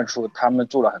可以看出他们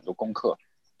做了很多功课，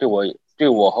对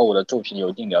我和我的作品有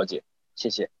一定了解，谢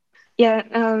谢。Yeah,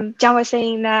 John was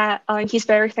saying that he's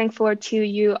very thankful to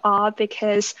you all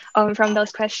because from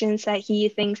those questions that he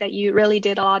thinks that you really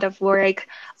did a lot of work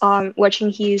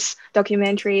watching his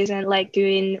documentaries and like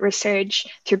doing research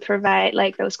to provide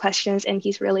like those questions, and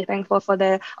he's really thankful for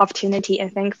the opportunity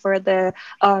and thankful for the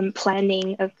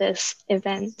planning of this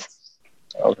event.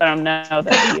 Let him know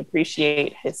that we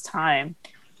appreciate his time.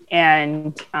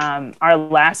 And our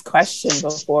last question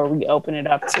before we open it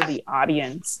up to the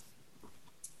audience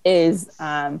is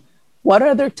what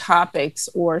other topics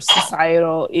or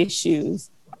societal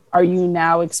issues are you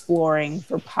now exploring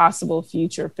for possible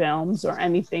future films, or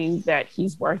anything that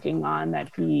he's working on that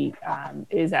he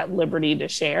is at liberty to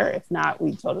share? If not,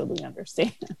 we totally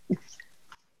understand.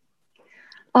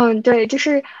 对，就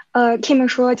是Kim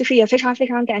说，就是也非常非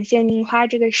常感谢您花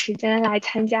这个时间来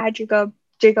参加这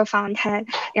个访谈，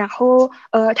然后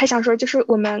他想说就是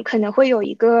我们可能会有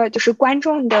一个就是观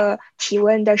众的提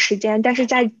问的时间，但是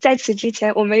在此之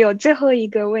前我们有最后一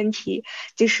个问题，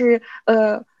就是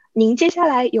您接下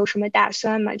来有什么打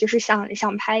算吗？就是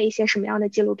想拍一些什么样的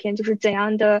纪录片？就是怎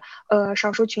样的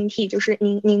少数群体？就是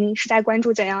您是在关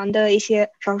注怎样的一些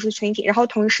少数群体？然后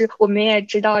同时我们也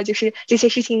知道，就是这些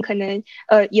事情可能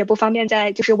也不方便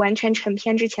在就是完全成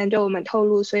片之前对我们透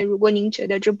露，所以如果您觉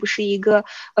得这不是一个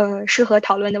适合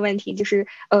讨论的问题，就是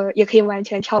也可以完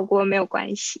全跳过，没有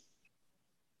关系。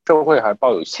社会还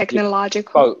抱有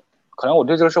technological， 可能我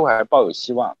对这个社会还抱有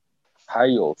希望，还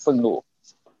有愤怒。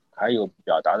还有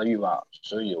表达的欲望，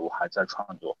所以我还在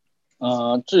创作。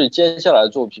至于接下来的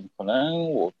作品，可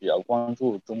能我比较关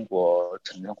注中国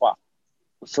城镇化，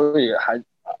所以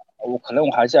我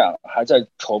还在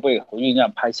筹备和酝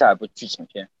酿拍下一部剧情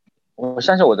片。我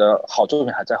相信我的好作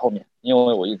品还在后面，因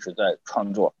为我一直在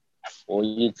创作，我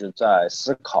一直在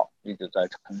思考，一直在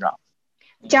成长。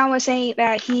John was saying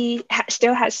that he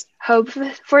still has hope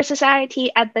for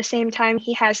society. At the same time,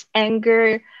 he has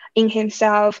anger in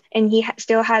himself, and he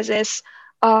still has this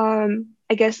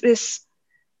I guess this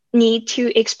need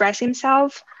to express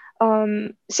himself,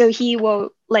 so he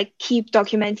will like keep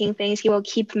documenting things, he will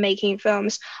keep making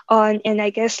films and I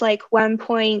guess like one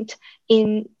point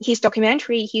in his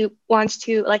documentary he wants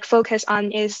to like focus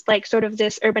on is like sort of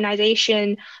this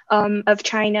urbanization of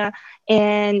China,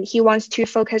 and he wants to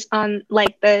focus on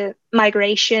like the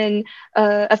migration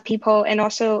of people, and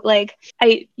also like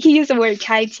he used the word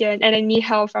拆迁 and I need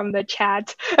help from the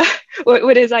chat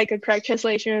what is like a correct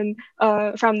translation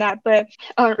from that, but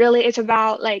really it's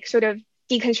about like sort of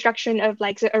deconstruction of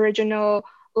like the original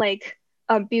like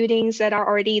buildings that are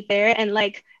already there, and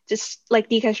like just like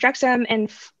deconstruct them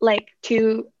and like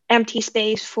to empty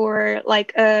space for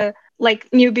like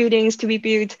new buildings to be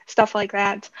built, stuff like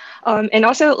that. And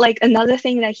also like another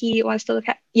thing that he wants to look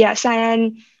at,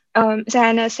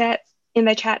 Sayana said in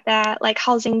the chat that like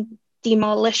housing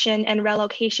demolition and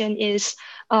relocation is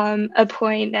a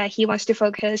point that he wants to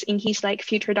focus in his like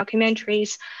future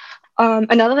documentaries.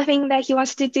 Another thing that he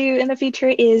wants to do in the future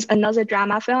is another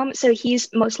drama film. So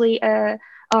he's mostly a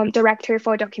director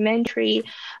for documentary.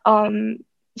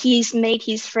 He's made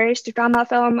his first drama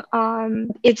film.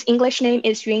 Its English name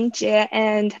is Yunjie,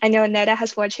 and I know Neda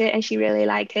has watched it and she really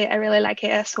liked it. I really like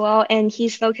it as well. And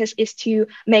his focus is to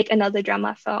make another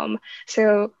drama film.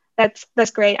 So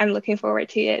that's great. I'm looking forward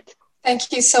to it.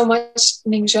 Thank you so much,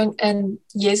 Mingjun and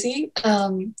Yezi.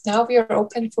 Now we are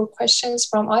open for questions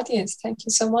from audience. Thank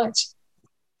you so much.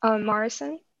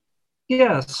 Morrison?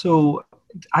 Yeah, so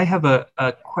I have a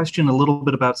question a little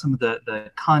bit about some of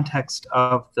the context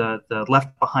of the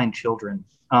Left Behind children.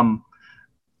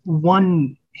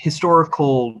 One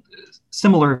historical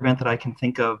similar event that I can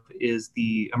think of is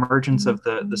the emergence of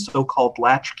the so-called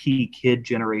latchkey kid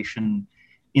generation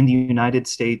in the United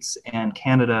States and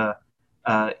Canada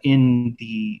in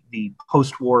the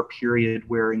post-war period,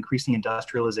 where increasing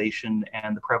industrialization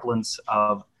and the prevalence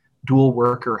of dual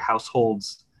worker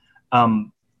households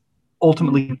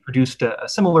ultimately produced a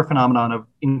similar phenomenon of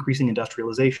increasing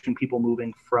industrialization, people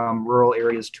moving from rural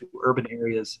areas to urban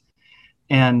areas,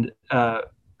 and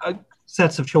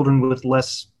sets of children with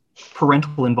less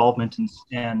parental involvement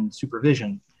and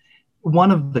supervision.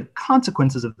 One of the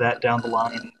consequences of that down the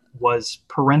line was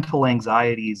parental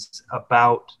anxieties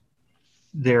about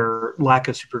their lack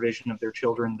of supervision of their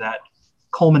children that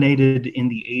culminated in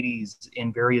the 80s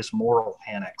in various moral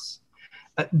panics.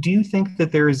 Do you think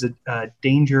that there is a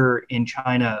danger in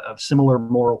China of similar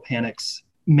moral panics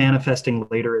manifesting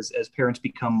later as parents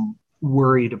become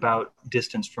worried about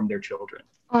distance from their children?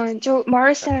 就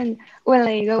Morrison 问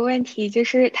了一个问题，就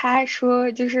是他说，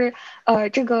就是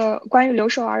这个关于留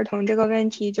守儿童这个问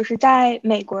题，就是在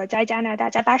美国、在加拿大，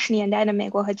在80年代的美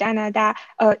国和加拿大，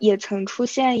也曾出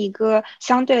现一个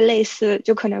相对类似，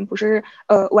就可能不是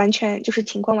完全就是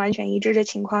情况完全一致的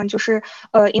情况，就是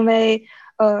因为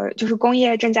就是工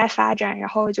业正在发展，然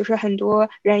后就是很多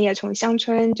人也从乡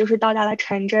村就是到达了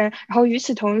城镇，然后与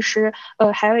此同时，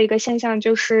还有一个现象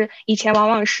就是以前往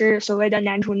往是所谓的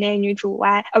男主内女主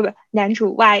外，男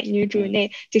主外女主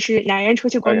内，就是男人出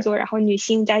去工作，然后女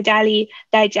性在家里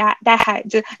带孩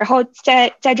子，然后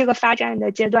在这个发展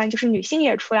的阶段，就是女性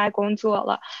也出来工作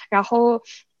了，然后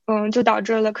就导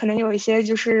致了可能有一些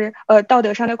就是道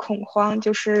德上的恐慌，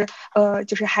就是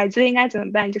孩子应该怎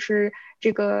么办，就是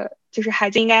这个就是孩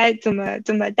子应该怎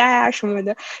么带啊什么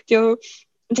的，就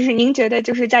是您觉得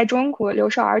就是在中国留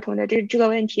守儿童的这个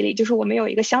问题里，就是我们有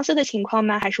一个相似的情况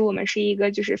吗？还是我们是一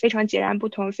个就是非常截然不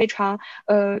同、非常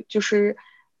就是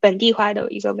本地化的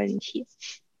一个问题？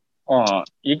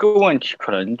一个问题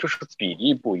可能就是比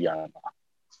例不一样了吧，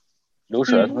留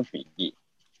守儿童的比例。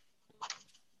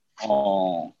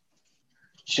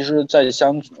其实在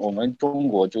我们中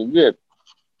国就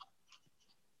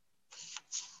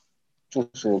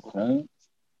是可能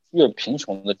越贫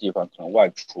穷的地方，可能外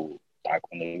出打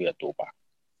工的越多吧。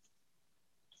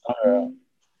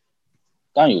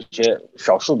当然有些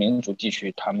少数民族地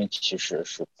区，他们其实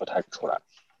是不太出来，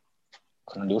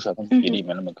可能留守儿童比例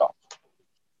没那么高。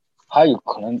还有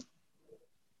可能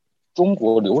中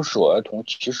国留守儿童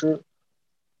其实从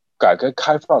改革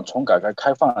开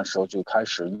放的时候就开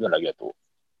始越来越多，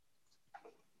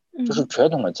就是传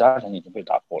统的家庭已经被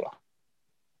打破了。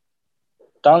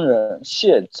当然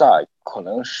现在可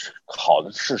能是好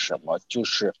的是什么，就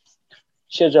是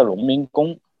现在农民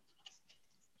工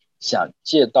想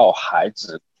接到孩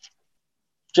子，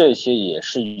这些也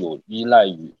是有依赖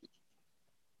于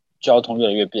交通越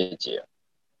来越便捷，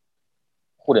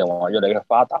互联网越来越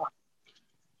发达。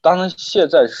当然现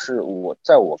在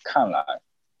在我看来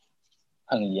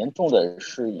很严重的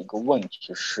是一个问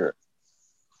题是，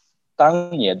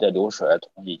当年的留守儿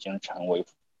童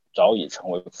早已成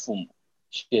为父母，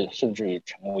甚至于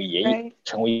成为爷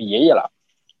爷了。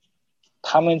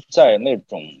他们在那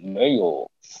种没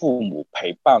有父母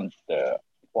陪伴的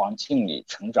环境里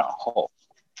成长后，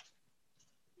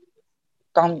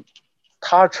当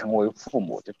他成为父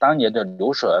母，就当年的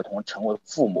留守儿童成为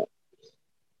父母，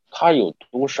他有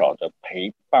多少的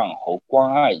陪伴和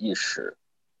关爱意识，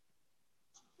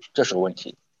这是个问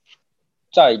题。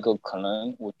再一个，可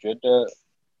能我觉得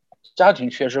家庭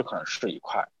缺失可能是一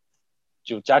块，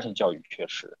就家庭教育缺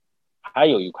失，还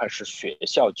有一块是学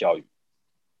校教育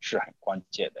是很关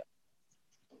键的。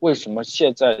为什么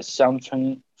现在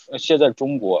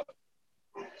中国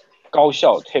高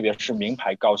校，特别是名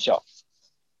牌高校，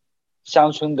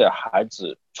乡村的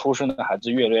出生的孩子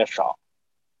越来越少？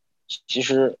其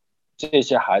实这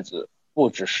些孩子不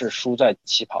只是输在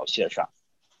起跑线上，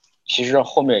其实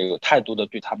后面有太多的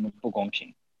对他们不公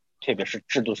平，特别是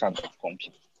制度上的不公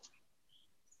平。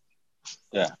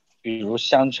对，比如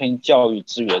乡村教育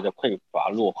资源的匮乏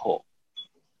落后，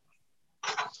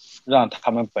让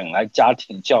他们本来家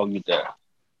庭教育的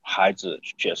孩子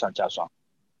雪上加霜。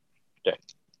对，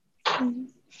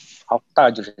好，大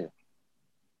概就是这样。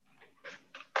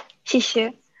谢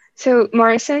谢。So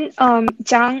Morrison,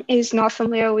 Zhang is not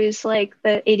familiar with like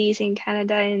the 80s in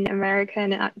Canada and America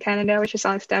and Canada, which is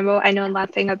understandable. I know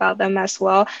nothing about them as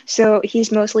well. So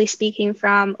he's mostly speaking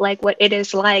from like what it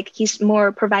is like. He's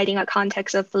more providing a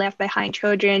context of left behind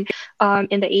children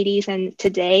in the 80s and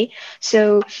today.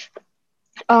 So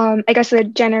I guess the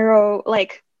general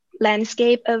like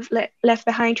landscape of left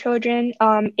behind children,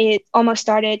 it almost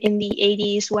started in the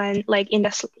 80s when like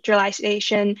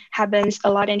industrialization happens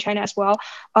a lot in China as well.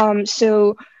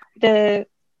 So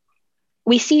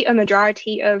we see a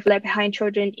majority of left behind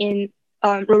children in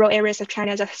rural areas of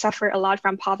China that suffer a lot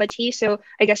from poverty. So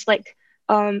I guess like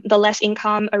the less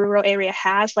income a rural area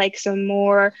has, like some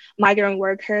more migrant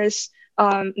workers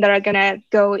that are gonna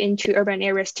go into urban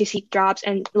areas to seek jobs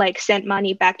and like send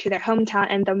money back to their hometown,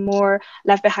 and the more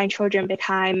left behind children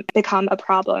become a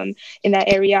problem in that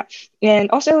area. And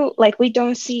also, like, we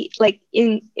don't see like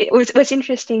what's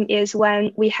interesting is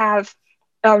when we have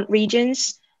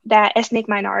regions that ethnic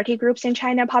minority groups in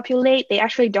China populate, they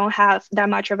actually don't have that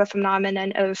much of a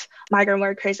phenomenon of migrant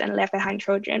workers and left behind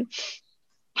children.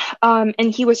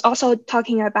 And he was also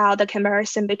talking about the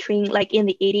comparison between like in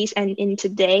the 80s and in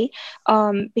today,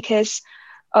 because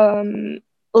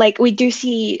like we do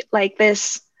see like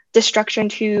this destruction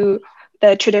to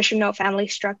the traditional family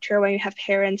structure when you have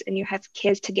parents and you have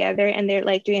kids together and they're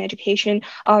like doing education.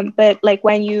 But like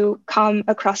when you come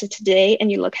across it today and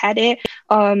you look at it,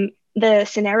 the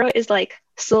scenario is like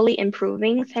slowly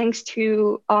improving thanks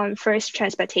to first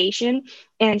transportation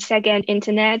and second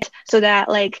internet, so that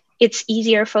like it's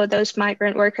easier for those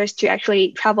migrant workers to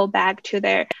actually travel back to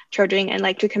their children and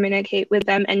like to communicate with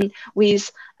them. And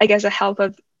with, I guess, the help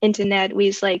of internet,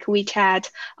 with like WeChat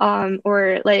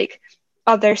or like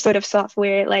other sort of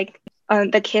software, like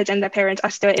the kids and the parents are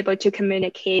still able to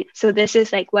communicate. So this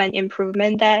is like one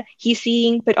improvement that he's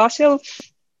seeing, but also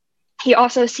he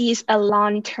also sees a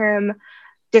long-term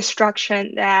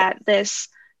destruction that this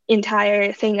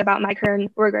entire thing about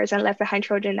migrant workers and left behind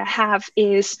children that have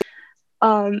is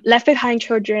left behind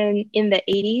children in the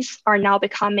 80s are now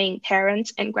becoming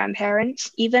parents and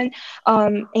grandparents even,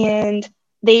 and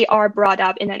they are brought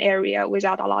up in an area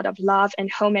without a lot of love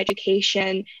and home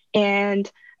education.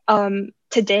 And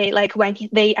today, like when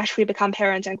they actually become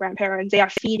parents and grandparents, they are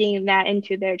feeding that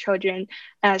into their children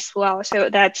as well.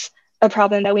 So that's a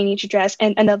problem that we need to address.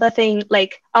 And another thing,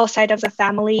 like outside of the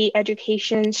family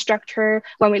education structure,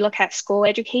 when we look at school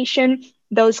education,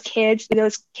 those kids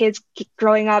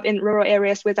growing up in rural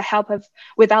areas without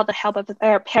the help of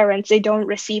their parents, they don't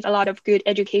receive a lot of good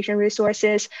education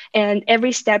resources. And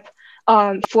every step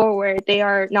forward, they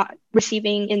are not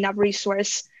receiving enough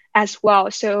resource as well.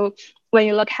 So when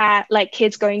you look at like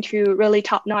kids going to really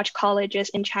top-notch colleges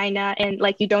in China, and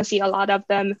like you don't see a lot of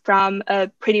them from a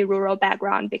pretty rural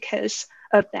background because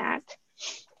of that.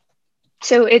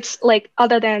 So it's like,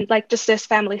 other than like just this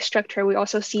family structure, we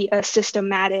also see a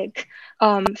systematic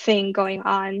thing going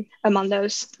on among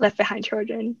those left behind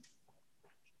children.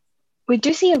 We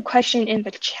do see a question in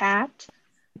the chat.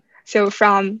 So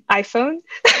from iPhone,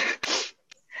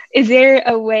 is there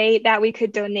a way that we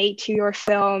could donate to your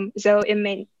film, though it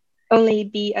may only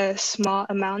be a small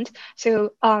amount?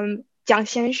 So 蒋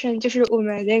先生，就是我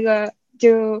们那个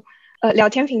就聊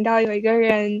天频道有一个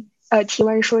人提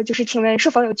问说，就是请问是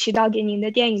否有渠道给您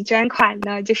的电影捐款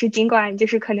呢？就是尽管就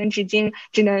是可能只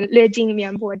能略尽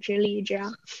绵薄之力这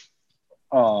样。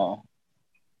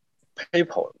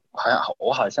PayPal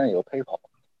我好像有 PayPal，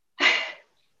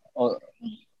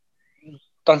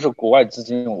 但是国外资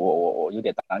金我有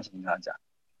点担心他讲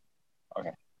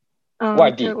 ，OK，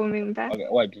 外币，我明白 ，OK，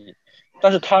 外币，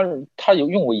但是他有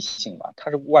用微信吧？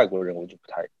他是外国人，我就不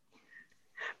太。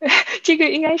这个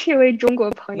应该是一位中国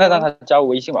朋友。那让他加我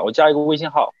微信吧，我加一个微信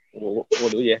号，我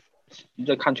留言，你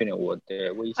再看群里我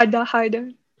的微信。好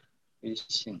的。微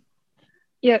信。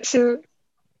Yeah, so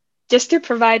just to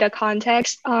provide a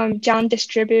context, John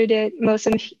distributed most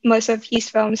of his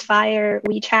films via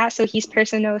WeChat, so his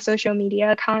personal social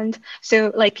media account.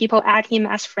 So like people add him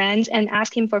as friends and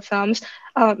ask him for films.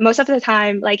 Most of the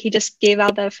time, like he just gave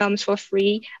out the films for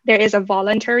free. There is a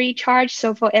voluntary charge,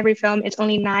 so for every film, it's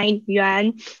only 9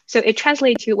 yuan. So it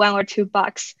translates to $1 or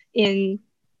 $2 in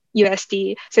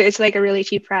USD. So it's like a really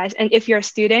cheap price. And if you're a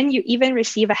student, you even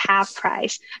receive a half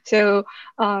price. So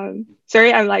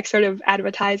sorry, I'm like sort of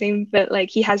advertising, but like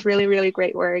he has really, really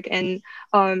great work. And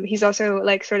he's also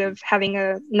like sort of having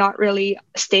a not really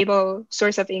stable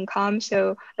source of income.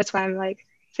 So that's why I'm like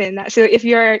saying that. So if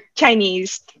you're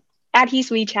Chinese, at his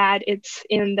WeChat, it's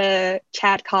in the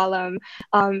chat column.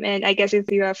 And I guess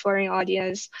if you're a foreign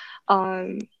audience,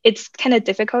 it's kind of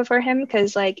difficult for him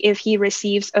because like if he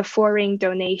receives a foreign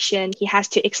donation, he has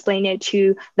to explain it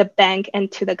to the bank and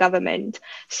to the government.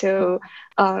 So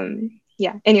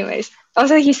yeah, anyways.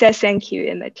 Also, he says thank you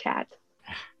in the chat.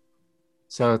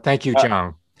 So thank you,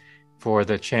 Zhang, for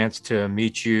the chance to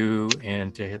meet you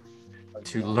and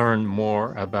to learn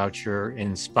more about your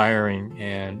inspiring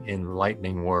and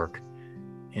enlightening work.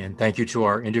 And thank you to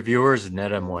our interviewers,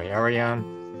 Neda Moyarian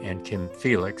and Kim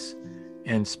Felix.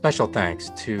 And special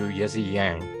thanks to Yezi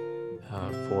Yang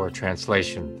for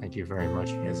translation. Thank you very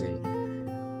much, Yezi.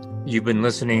 You've been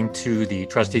listening to the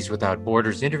Trustees Without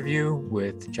Borders interview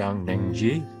with Zhang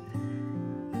Nengji.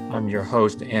 I'm your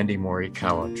host, Andy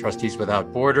Morikawa. Trustees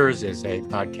Without Borders is a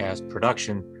podcast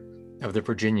production of the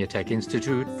Virginia Tech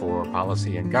Institute for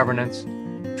Policy and Governance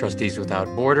Trustees Without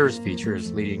Borders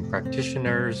features leading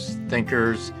practitioners,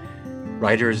 thinkers,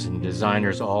 writers, and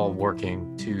designers all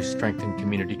working to strengthen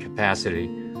community capacity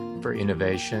for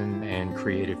innovation and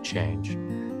creative change.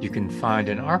 You can find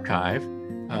an archive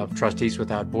of Trustees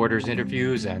Without Borders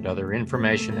interviews and other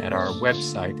information at our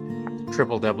website,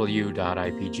 www.ipg.bt.edu.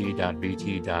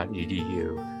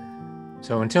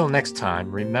 So until next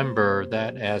time, remember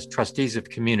that as trustees of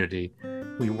community,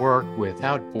 we work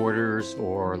without borders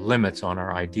or limits on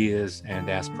our ideas and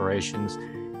aspirations,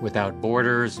 without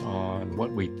borders on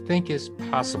what we think is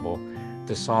possible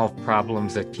to solve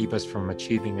problems that keep us from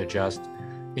achieving a just,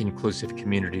 inclusive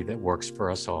community that works for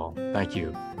us all. Thank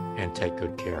you, and take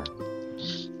good care.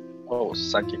 Oh,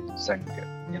 thank you.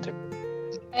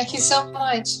 Thank you so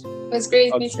much. It was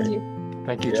great meeting you.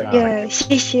 Thank you, John. Yeah,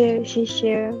 谢谢。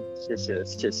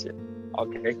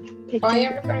Okay. Bye,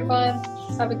 everyone.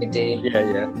 Have a good day.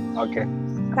 Yeah. Okay.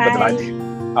 Bye.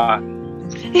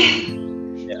 Good night.